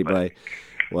 Cheers, Eddie. Bye-bye. Bye.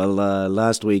 Well,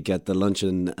 last week at the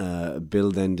luncheon,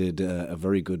 Bill then did a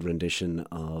very good rendition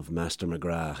of Master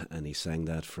McGrath, and he sang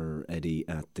that for Eddie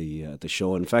at the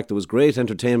show. In fact, it was great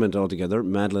entertainment altogether.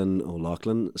 Madeleine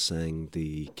O'Loughlin sang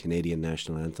the Canadian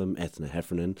national anthem. Ethna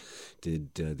Heffernan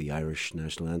did the Irish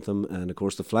national anthem, and of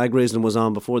course the flag raising was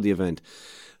on before the event.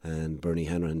 And Bernie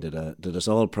Hanrahan did us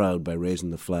all proud by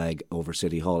raising the flag over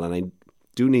City Hall. And I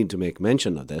do need to make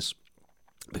mention of this,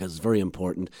 because it's very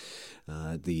important.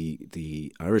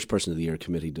 The Irish Person of the Year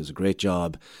Committee does a great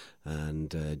job,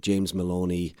 and James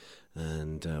Maloney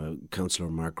and Councillor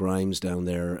Mark Grimes down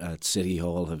there at City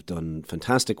Hall have done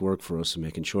fantastic work for us in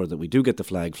making sure that we do get the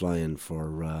flag flying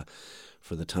for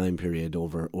the time period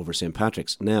over St.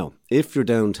 Patrick's. Now, if you're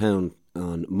downtown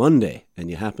on Monday and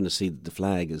you happen to see that the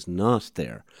flag is not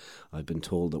there, I've been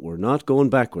told that we're not going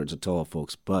backwards at all,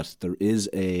 folks, but there is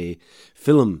a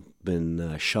film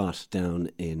been shot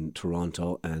down in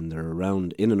Toronto, and they're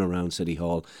in and around City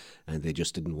Hall, and they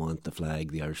just didn't want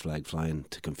the Irish flag flying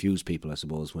to confuse people, I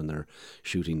suppose, when they're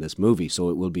shooting this movie. So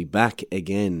it will be back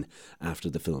again after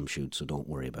the film shoot, so don't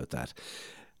worry about that.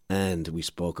 And we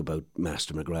spoke about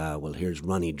Master McGrath. Well, here's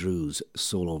Ronnie Drew's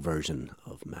solo version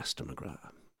of Master McGrath.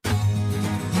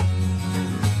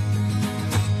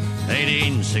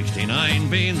 1869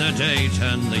 being the date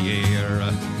and the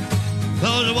year,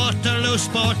 those Waterloo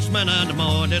sportsmen and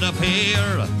more did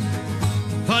appear,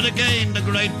 for to gain the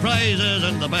great prizes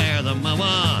and to bear them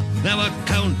awa'. They were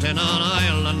counting on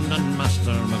Ireland and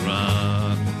Master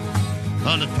McGrath.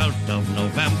 On the 12th of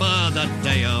November, that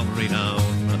day of renown,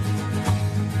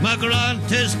 McGrath,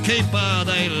 his keeper,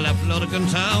 they left Lurgan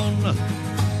town.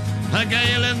 A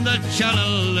gale in the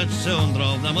channel, it soon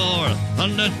drove them o'er.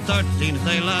 On the 13th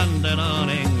they landed on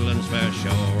England's fair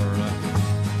shore.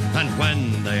 And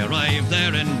when they arrived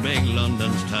there in big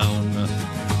London's town,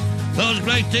 those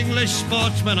great English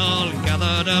sportsmen all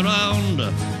gathered around.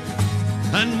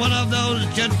 And one of those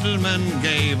gentlemen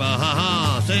gave a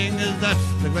ha-ha, saying, is that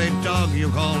the great dog you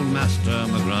call Master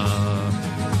McGrath?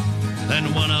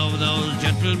 Then one of those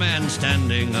gentlemen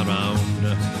standing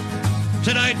around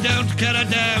said, I don't care a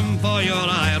damn for your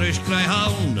Irish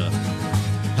greyhound.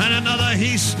 And another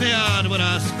he sneered with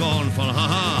a scornful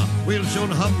ha-ha, we'll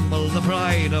soon humble the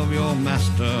pride of your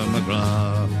Master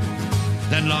McGrath.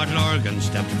 Then Lord Lorgan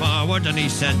stepped forward and he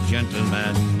said,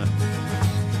 gentlemen,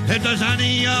 if there's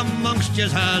any amongst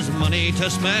yous has money to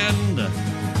spend,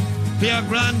 for your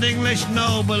grand English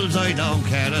nobles I don't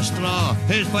care a straw,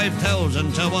 here's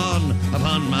 5,000 to 1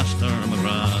 upon Master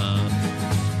McGrath.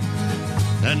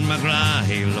 Then McGrath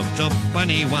he looked up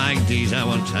and he wagged his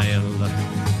owl tail,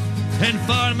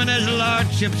 informing his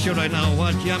lordship, sure I know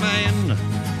what you mean.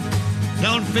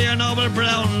 Don't fear noble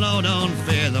Brownlow, don't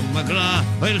fear them McGrath,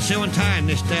 I'll soon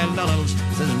tarnish their laurels,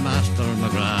 says Master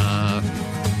McGrath.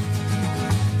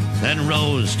 Then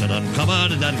Rose stood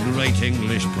uncovered, that great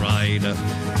English pride.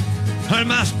 Her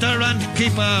master and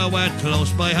keeper were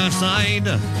close by her side.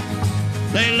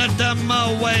 They led them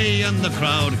away and the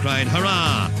crowd cried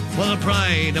hurrah for the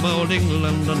pride of old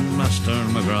England and Master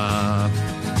McGrath.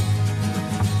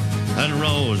 And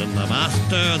Rose and the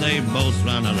master, they both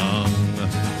ran along.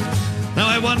 Now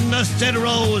I wonder, said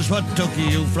Rose, what took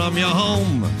you from your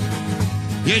home?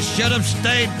 You should have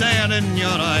stayed there in your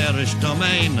Irish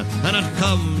domain and had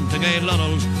come to gay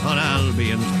laurels on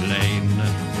Albion's plain.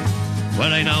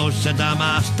 Well, I know, said the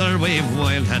master, we've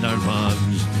wild-headed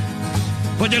bugs,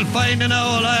 but you'll find in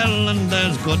all Ireland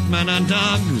there's good men and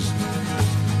dogs.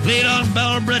 Lead on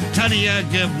Bell Britannia,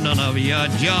 give none of your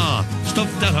jaw,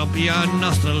 stuff that up your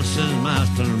nostrils, says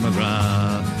Master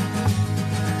McGrath.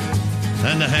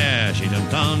 And the hare she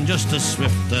jumped on just as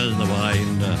swift as the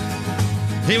wind.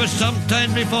 He was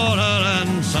sometimes before her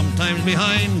and sometimes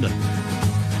behind.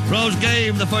 Rose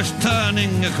gave the first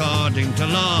turning according to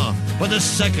law, but the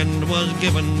second was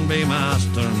given by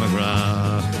Master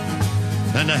McGrath.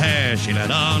 And the hare she led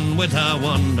on with her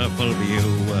wonderful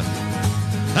view,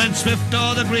 and swift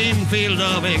o'er the green field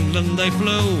of England they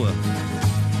flew.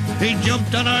 He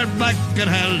jumped on her back and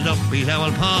held up his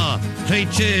owl paw, 3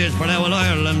 cheers for owl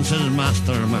Ireland, says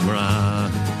Master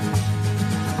McGrath.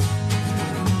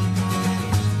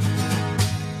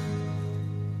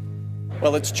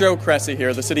 Well, it's Joe Cressy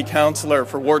here, the City Councillor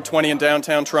for Ward 20 in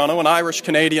downtown Toronto, an Irish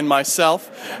Canadian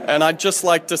myself. And I'd just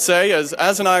like to say,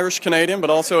 as an Irish Canadian, but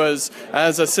also as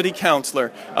a City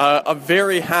Councillor, a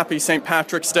very happy St.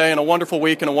 Patrick's Day and a wonderful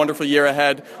week and a wonderful year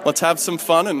ahead. Let's have some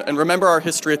fun and remember our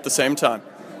history at the same time.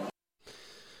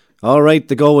 All right,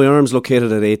 the Galway Arms,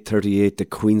 located at 838 the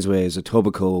Queensway, is in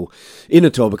Etobicoke,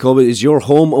 is your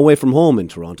home away from home in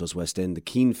Toronto's West End. The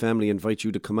Keane family invite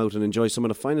you to come out and enjoy some of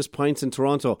the finest pints in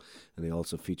Toronto, and they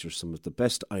also feature some of the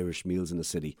best Irish meals in the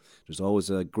city. There's always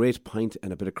a great pint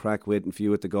and a bit of crack waiting for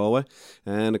you at the Galway,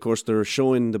 and of course they're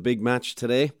showing the big match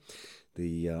today,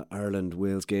 the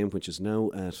Ireland-Wales game, which is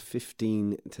now at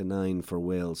 15-9 for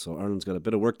Wales. So Ireland's got a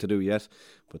bit of work to do yet,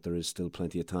 but there is still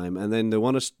plenty of time. And then they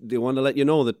want to let you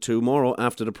know that tomorrow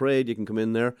after the parade, you can come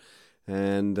in there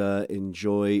and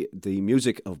enjoy the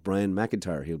music of Brian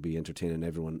McIntyre. He'll be entertaining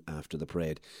everyone after the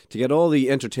parade. To get all the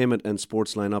entertainment and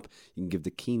sports lineup, you can give the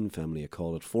Keane family a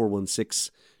call at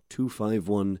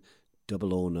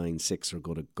 416-251-0096 or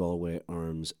go to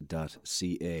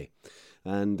galwayarms.ca.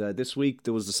 And this week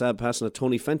there was the sad passing of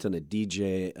Tony Fenton, a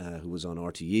DJ who was on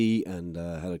RTE and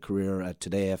had a career at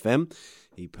Today FM.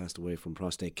 He passed away from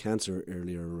prostate cancer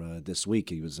earlier this week.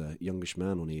 He was a youngish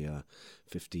man, only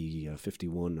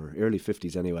 51 or early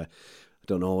 50s anyway. I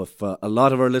don't know if a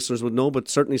lot of our listeners would know, but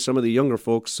certainly some of the younger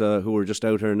folks who are just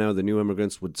out here now, the new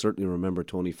immigrants, would certainly remember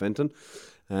Tony Fenton.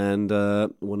 And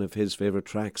one of his favourite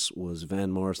tracks was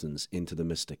Van Morrison's Into the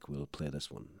Mystic. We'll play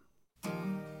this one.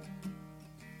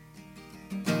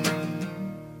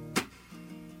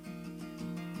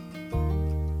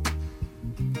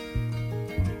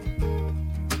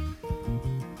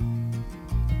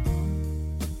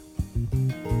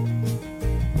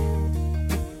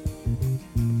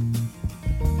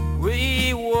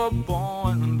 We were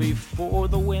born before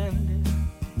the wind,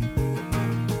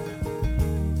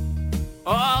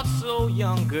 also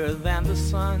younger than the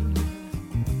sun.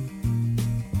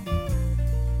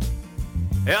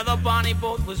 Yeah, the bonnie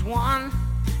boat was one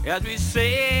as we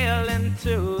sail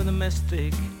into the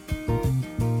mystic.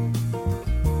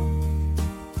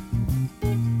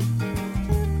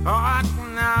 Hark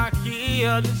now,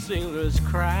 hear the sailors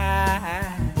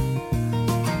cry,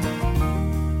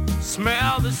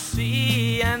 smell the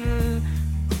sea and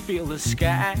feel the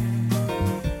sky.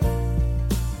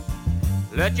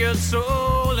 Let your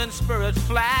soul and spirit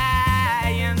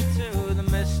fly into the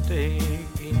mystic.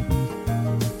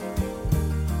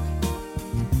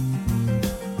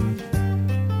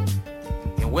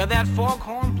 where that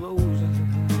foghorn blows,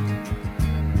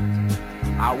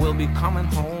 I will be coming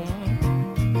home.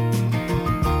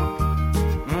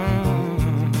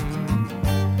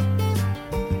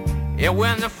 Yeah,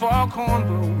 when the foghorn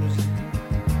blows,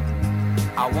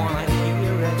 I wanna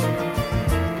hear it.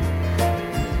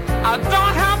 I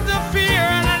don't have to fear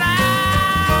it, and I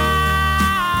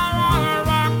wanna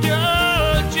rock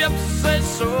your gypsy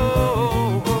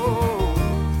soul,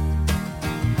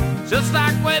 just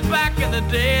like way back in the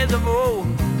days of old.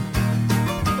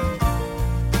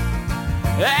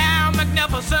 And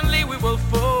magnificently we will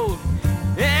fold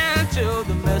into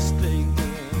the mystic.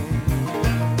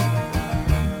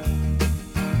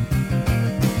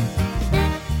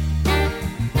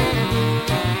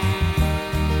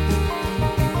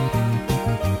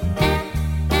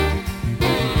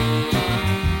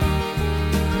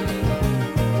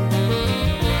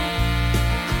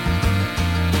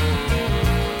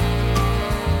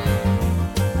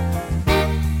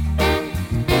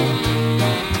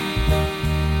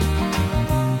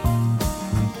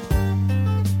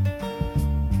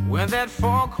 When that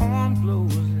foghorn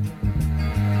blows,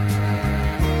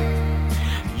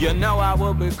 you know I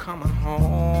will be coming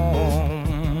home.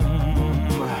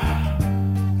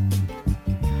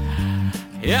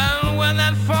 And when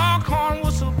that foghorn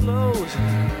whistle blows,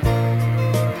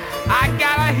 I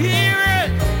gotta hear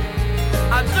it.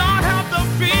 I don't have to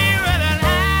fear it, and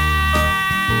I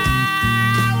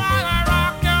wanna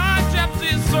rock your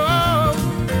gypsy soul,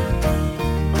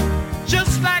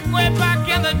 just like way back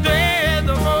in the day.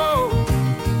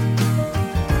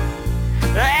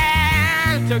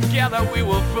 Together we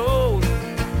will fold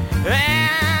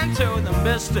into the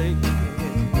mystic.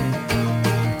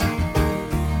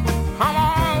 Come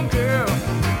on, girl.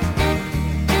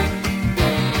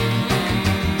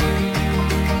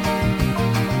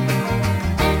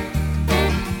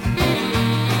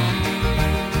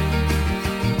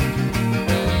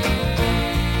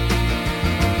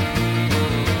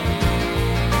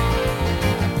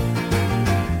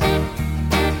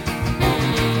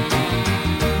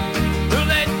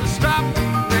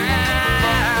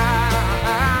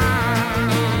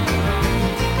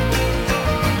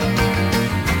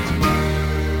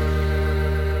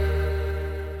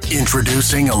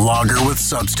 Introducing a lager with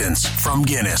substance from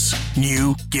Guinness.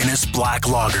 New Guinness Black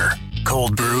Lager.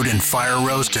 Cold brewed and fire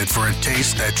roasted for a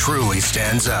taste that truly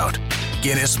stands out.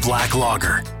 Guinness Black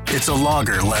Lager. It's a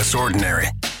lager less ordinary.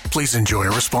 Please enjoy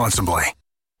responsibly.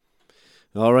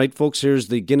 All right, folks, here's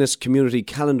the Guinness Community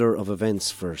Calendar of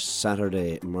events for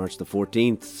Saturday, March the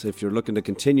 14th. If you're looking to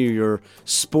continue your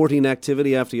sporting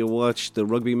activity after you watch the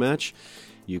rugby match,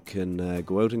 you can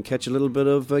go out and catch a little bit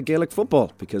of Gaelic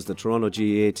football, because the Toronto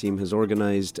GAA team has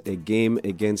organised a game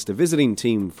against a visiting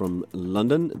team from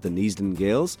London, the Neasden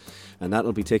Gaels, and that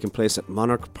will be taking place at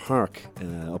Monarch Park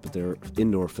up at their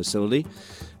indoor facility,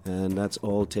 and that's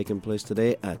all taking place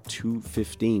today at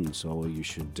 2:15. So you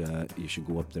should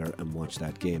go up there and watch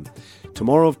that game.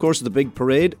 Tomorrow, of course, is the big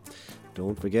parade.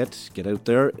 Don't forget, get out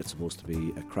there. It's supposed to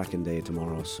be a cracking day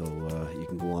tomorrow, so you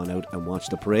can go on out and watch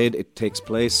the parade. It takes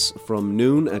place from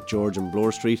noon at George and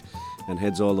Bloor Street and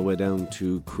heads all the way down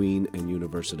to Queen and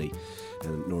University.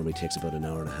 And it normally takes about an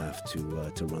hour and a half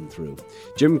to run through.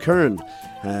 Jim Kern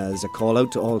has a call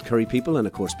out to all Kerry people, and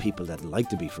of course people that like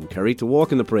to be from Kerry, to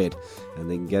walk in the parade.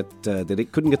 And they can get they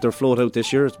couldn't get their float out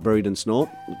this year; it's buried in snow.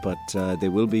 But they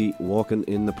will be walking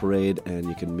in the parade, and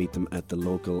you can meet them at the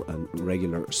local and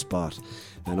regular spot.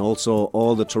 And also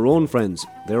all the Tyrone friends,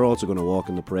 they're also going to walk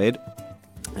in the parade,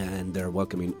 and they're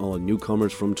welcoming all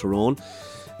newcomers from Tyrone.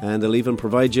 And they'll even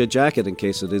provide you a jacket in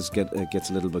case it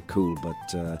gets a little bit cool. But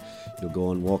you'll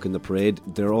go and walk in the parade.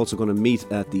 They're also going to meet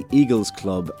at the Eagles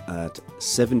Club at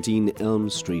 17 Elm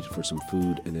Street for some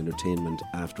food and entertainment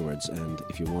afterwards. And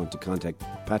if you want to contact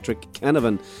Patrick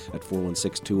Canavan at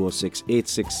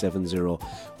 416-206-8670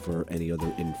 for any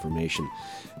other information.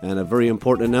 And a very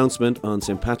important announcement on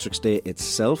St. Patrick's Day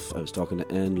itself. I was talking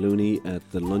to Anne Looney at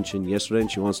the luncheon yesterday, and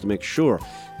she wants to make sure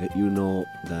that you know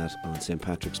that on St.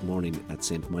 Patrick's morning at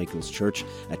St. Michael's Church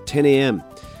at 10 a.m.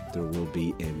 there will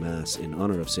be a Mass in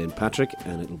honour of St. Patrick,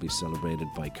 and it will be celebrated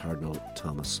by Cardinal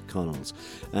Thomas Connells.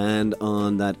 And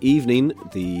on that evening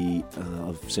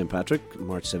of St. Patrick,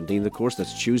 March 17th, of course,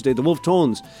 that's Tuesday, the Wolf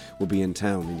Tones will be in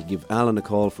town, and you give Alan a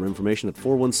call for information at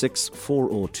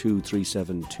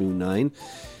 416-402-3729.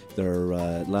 Their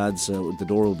lads, the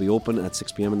door will be open at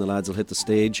 6 p.m. and the lads will hit the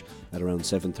stage at around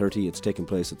 7:30. It's taking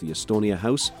place at the Estonia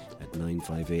House at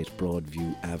 958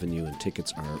 Broadview Avenue, and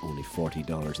tickets are only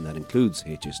 $40, and that includes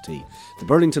HST. The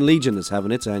Burlington Legion is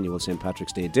having its annual St.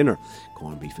 Patrick's Day dinner,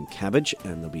 corned beef and cabbage,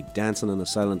 and there'll be dancing and a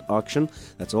silent auction.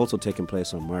 That's also taking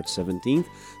place on March 17th.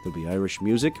 There'll be Irish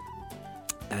music,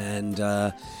 and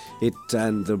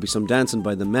there'll be some dancing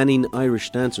by the Manning Irish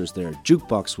dancers there.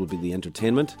 Jukebox will be the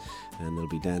entertainment, and they'll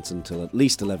be dancing till at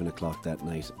least 11 o'clock that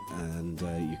night, and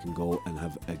you can go and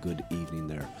have a good evening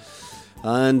there.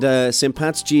 And St.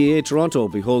 Pat's GAA Toronto will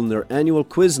be holding their annual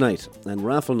quiz night and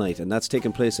raffle night, and that's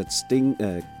taking place at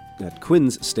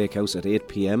Quinn's Steakhouse at 8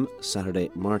 p.m. Saturday,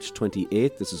 March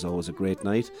 28th. This is always a great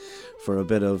night for a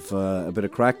bit of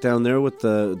crack down there with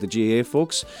the GAA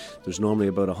folks. There's normally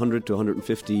about 100 to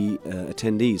 150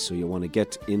 attendees, so you want to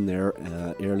get in there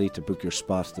early to book your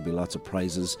spot. There'll be lots of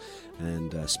prizes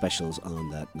and specials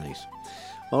on that night.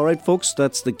 All right, folks,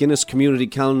 that's the Guinness Community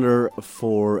Calendar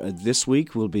for this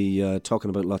week. We'll be talking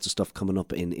about lots of stuff coming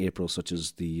up in April, such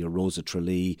as the Rosa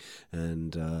Tralee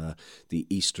and the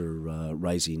Easter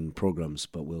Rising programmes,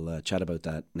 but we'll chat about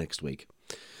that next week.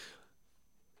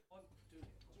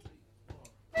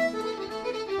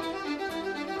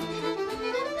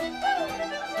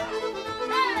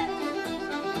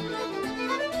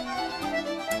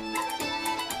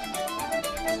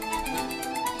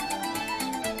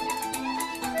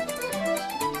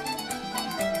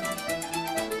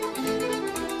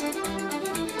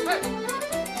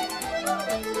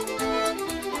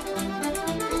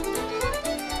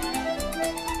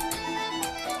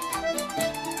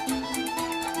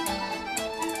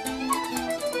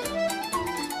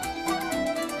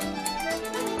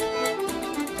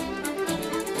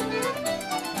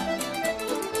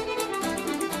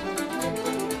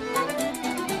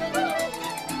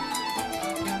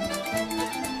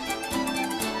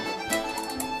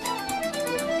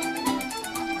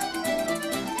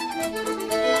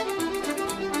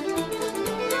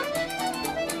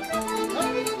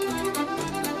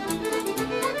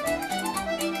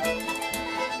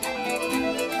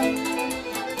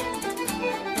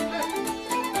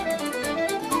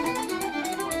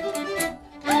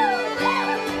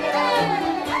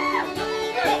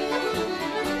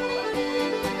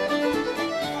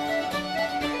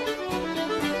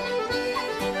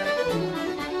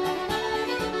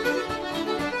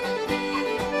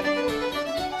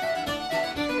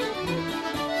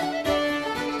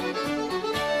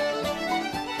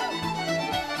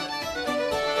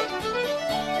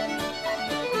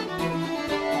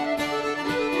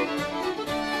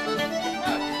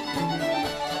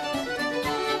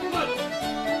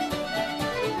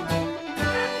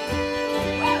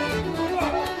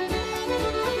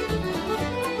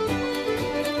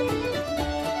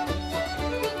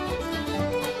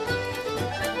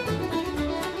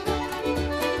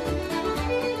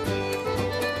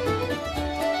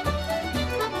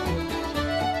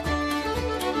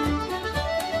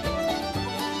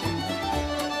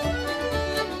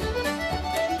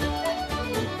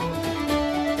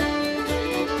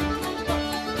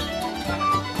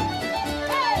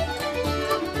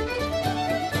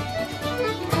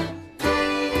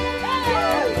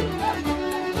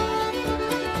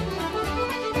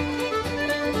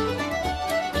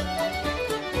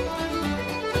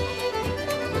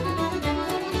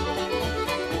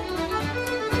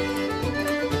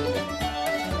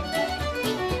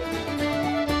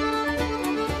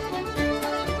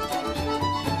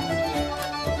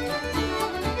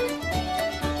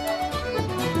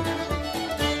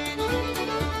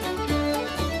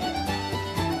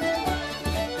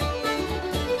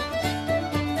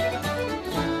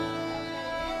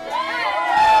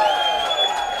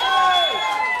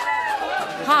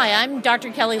 Hi, I'm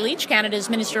Dr. Kelly Leach, Canada's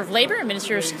Minister of Labour and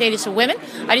Minister of Status of Women.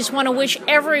 I just want to wish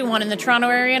everyone in the Toronto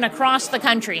area and across the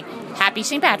country happy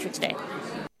St. Patrick's Day.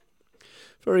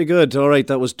 Very good. All right,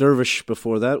 that was Dervish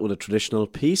before that with a traditional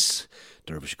piece.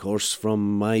 Dervish, of course,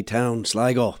 from my town,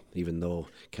 Sligo, even though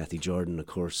Kathy Jordan, of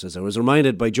course, as I was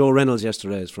reminded by Joe Reynolds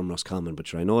yesterday, is from Roscommon, but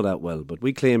sure, I know that well. But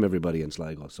we claim everybody in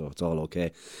Sligo, so it's all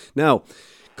okay. Now,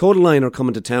 Codaline are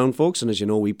coming to town, folks, and as you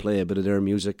know, we play a bit of their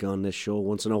music on this show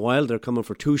once in a while. They're coming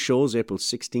for 2 shows, April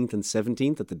 16th and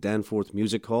 17th at the Danforth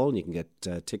Music Hall, and you can get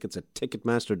tickets at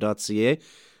ticketmaster.ca.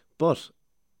 But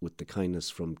with the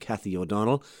kindness from Kathy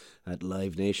O'Donnell at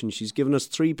Live Nation, she's given us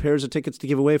 3 pairs of tickets to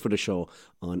give away for the show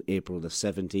on April the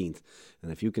 17th.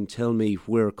 And if you can tell me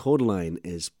where Codaline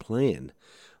is playing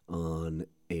on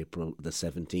April the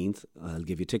 17th, I'll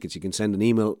give you tickets. You can send an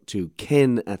email to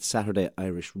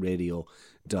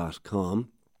ken@saturdayirishradio.com.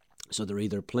 So they're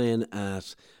either playing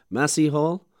at Massey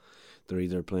Hall They're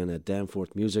either playing at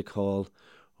Danforth Music Hall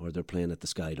or they're playing at the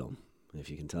Sky Dome. If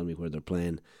you can tell me where they're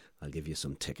playing, I'll give you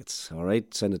some tickets. All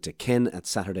right, send it to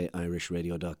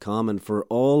ken@SaturdayIrishRadio.com. And for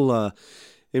all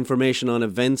information on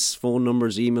events, phone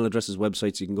numbers, email addresses,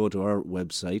 websites, you can go to our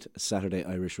website,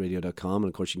 SaturdayIrishRadio.com. And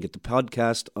of course, you can get the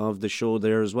podcast of the show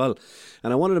there as well.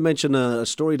 And I wanted to mention a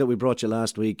story that we brought you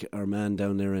last week. Our man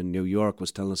down there in New York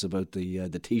was telling us about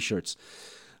the T-shirts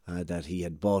that he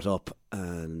had bought up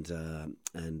and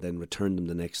then returned them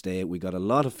the next day. We got a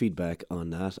lot of feedback on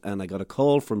that, and I got a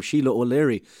call from Sheila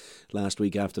O'Leary last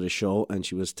week after the show, and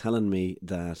she was telling me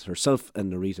that herself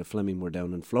and Narita Fleming were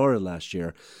down in Florida last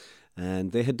year,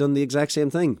 and they had done the exact same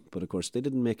thing, but of course they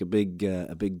didn't make a big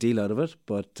deal out of it.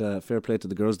 But fair play to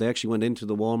the girls. They actually went into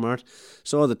the Walmart,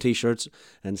 saw the T-shirts,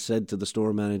 and said to the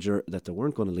store manager that they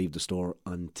weren't going to leave the store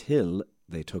until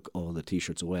they took all the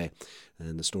T-shirts away.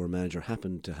 And the store manager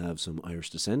happened to have some Irish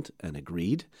descent and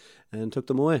agreed and took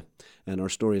them away. And our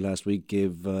story last week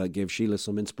gave Sheila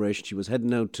some inspiration. She was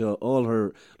heading out to all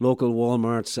her local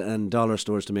Walmarts and dollar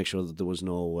stores to make sure that there was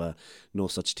no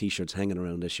such T-shirts hanging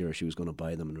around this year. She was going to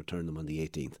buy them and return them on the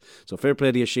 18th. So fair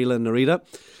play to you, Sheila and Narita.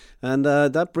 And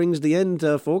that brings the end,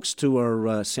 folks, to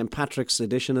our St. Patrick's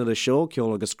edition of the show.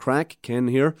 Ceol agus craic, Ken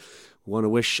here. We want to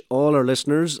wish all our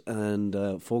listeners and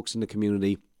folks in the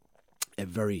community a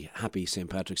very happy St.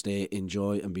 Patrick's Day.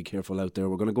 Enjoy and be careful out there.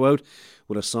 We're going to go out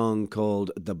with a song called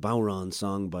The Bowron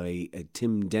Song by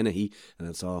Tim Dennehy, and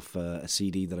it's off a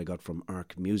CD that I got from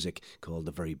Arc Music called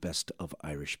The Very Best of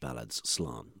Irish Ballads.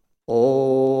 Slán.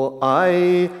 Oh,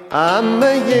 I am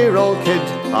a year-old kid,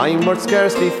 I'm worth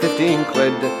scarcely 15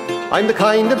 quid. I'm the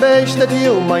kind of beige that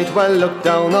you might well look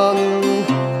down on,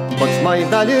 but my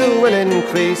value will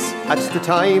increase at the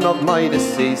time of my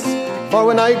decease. For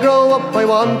when I grow up I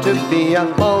want to be a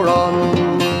moron.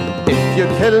 If you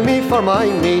kill me for my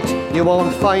meat, you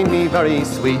won't find me very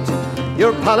sweet.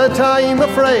 Your palate I'm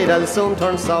afraid I'll soon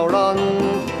turn sour on.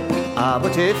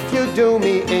 But if you do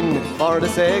me in for the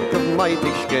sake of my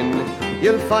thick skin,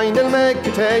 you'll find I'll make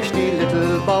a tasty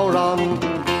little bowron.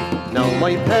 Now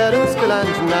my parents, Bill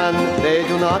and Nan, they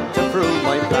do not approve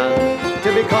my plan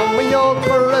to become a yoke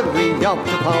for every yoke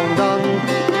to pound on.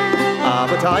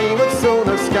 But I would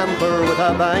sooner scamper with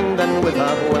a bang than with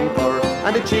a whimper,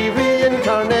 and achieve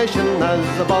reincarnation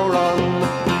as a bowron.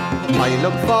 I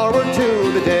look forward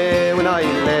to the day when I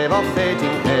leave off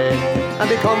fating pay and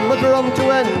become a drum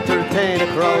to entertain a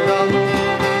crowd on.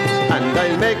 And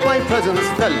I'll make my presence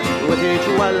felt with each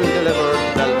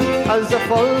well-delivered belt as a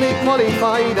fully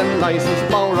qualified and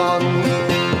licensed bowron.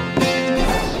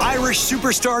 Irish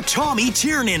superstar Tommy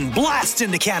Tiernan blasts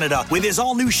into Canada with his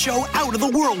all-new show Out of the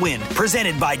Whirlwind,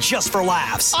 presented by Just for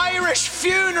Laughs. Irish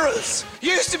funerals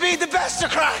used to be the best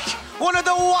of crack. One of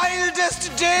the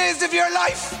wildest days of your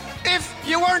life, if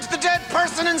you weren't the dead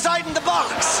person inside in the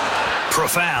box.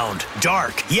 Profound,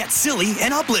 dark, yet silly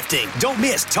and uplifting. Don't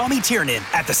miss Tommy Tiernan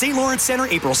at the St. Lawrence Centre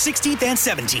April 16th and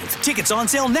 17th. Tickets on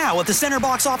sale now at the Centre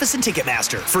box office and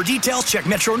Ticketmaster. For details, check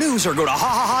Metro News or go to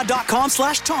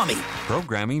hahaha.com/Tommy.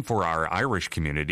 Programming for our Irish community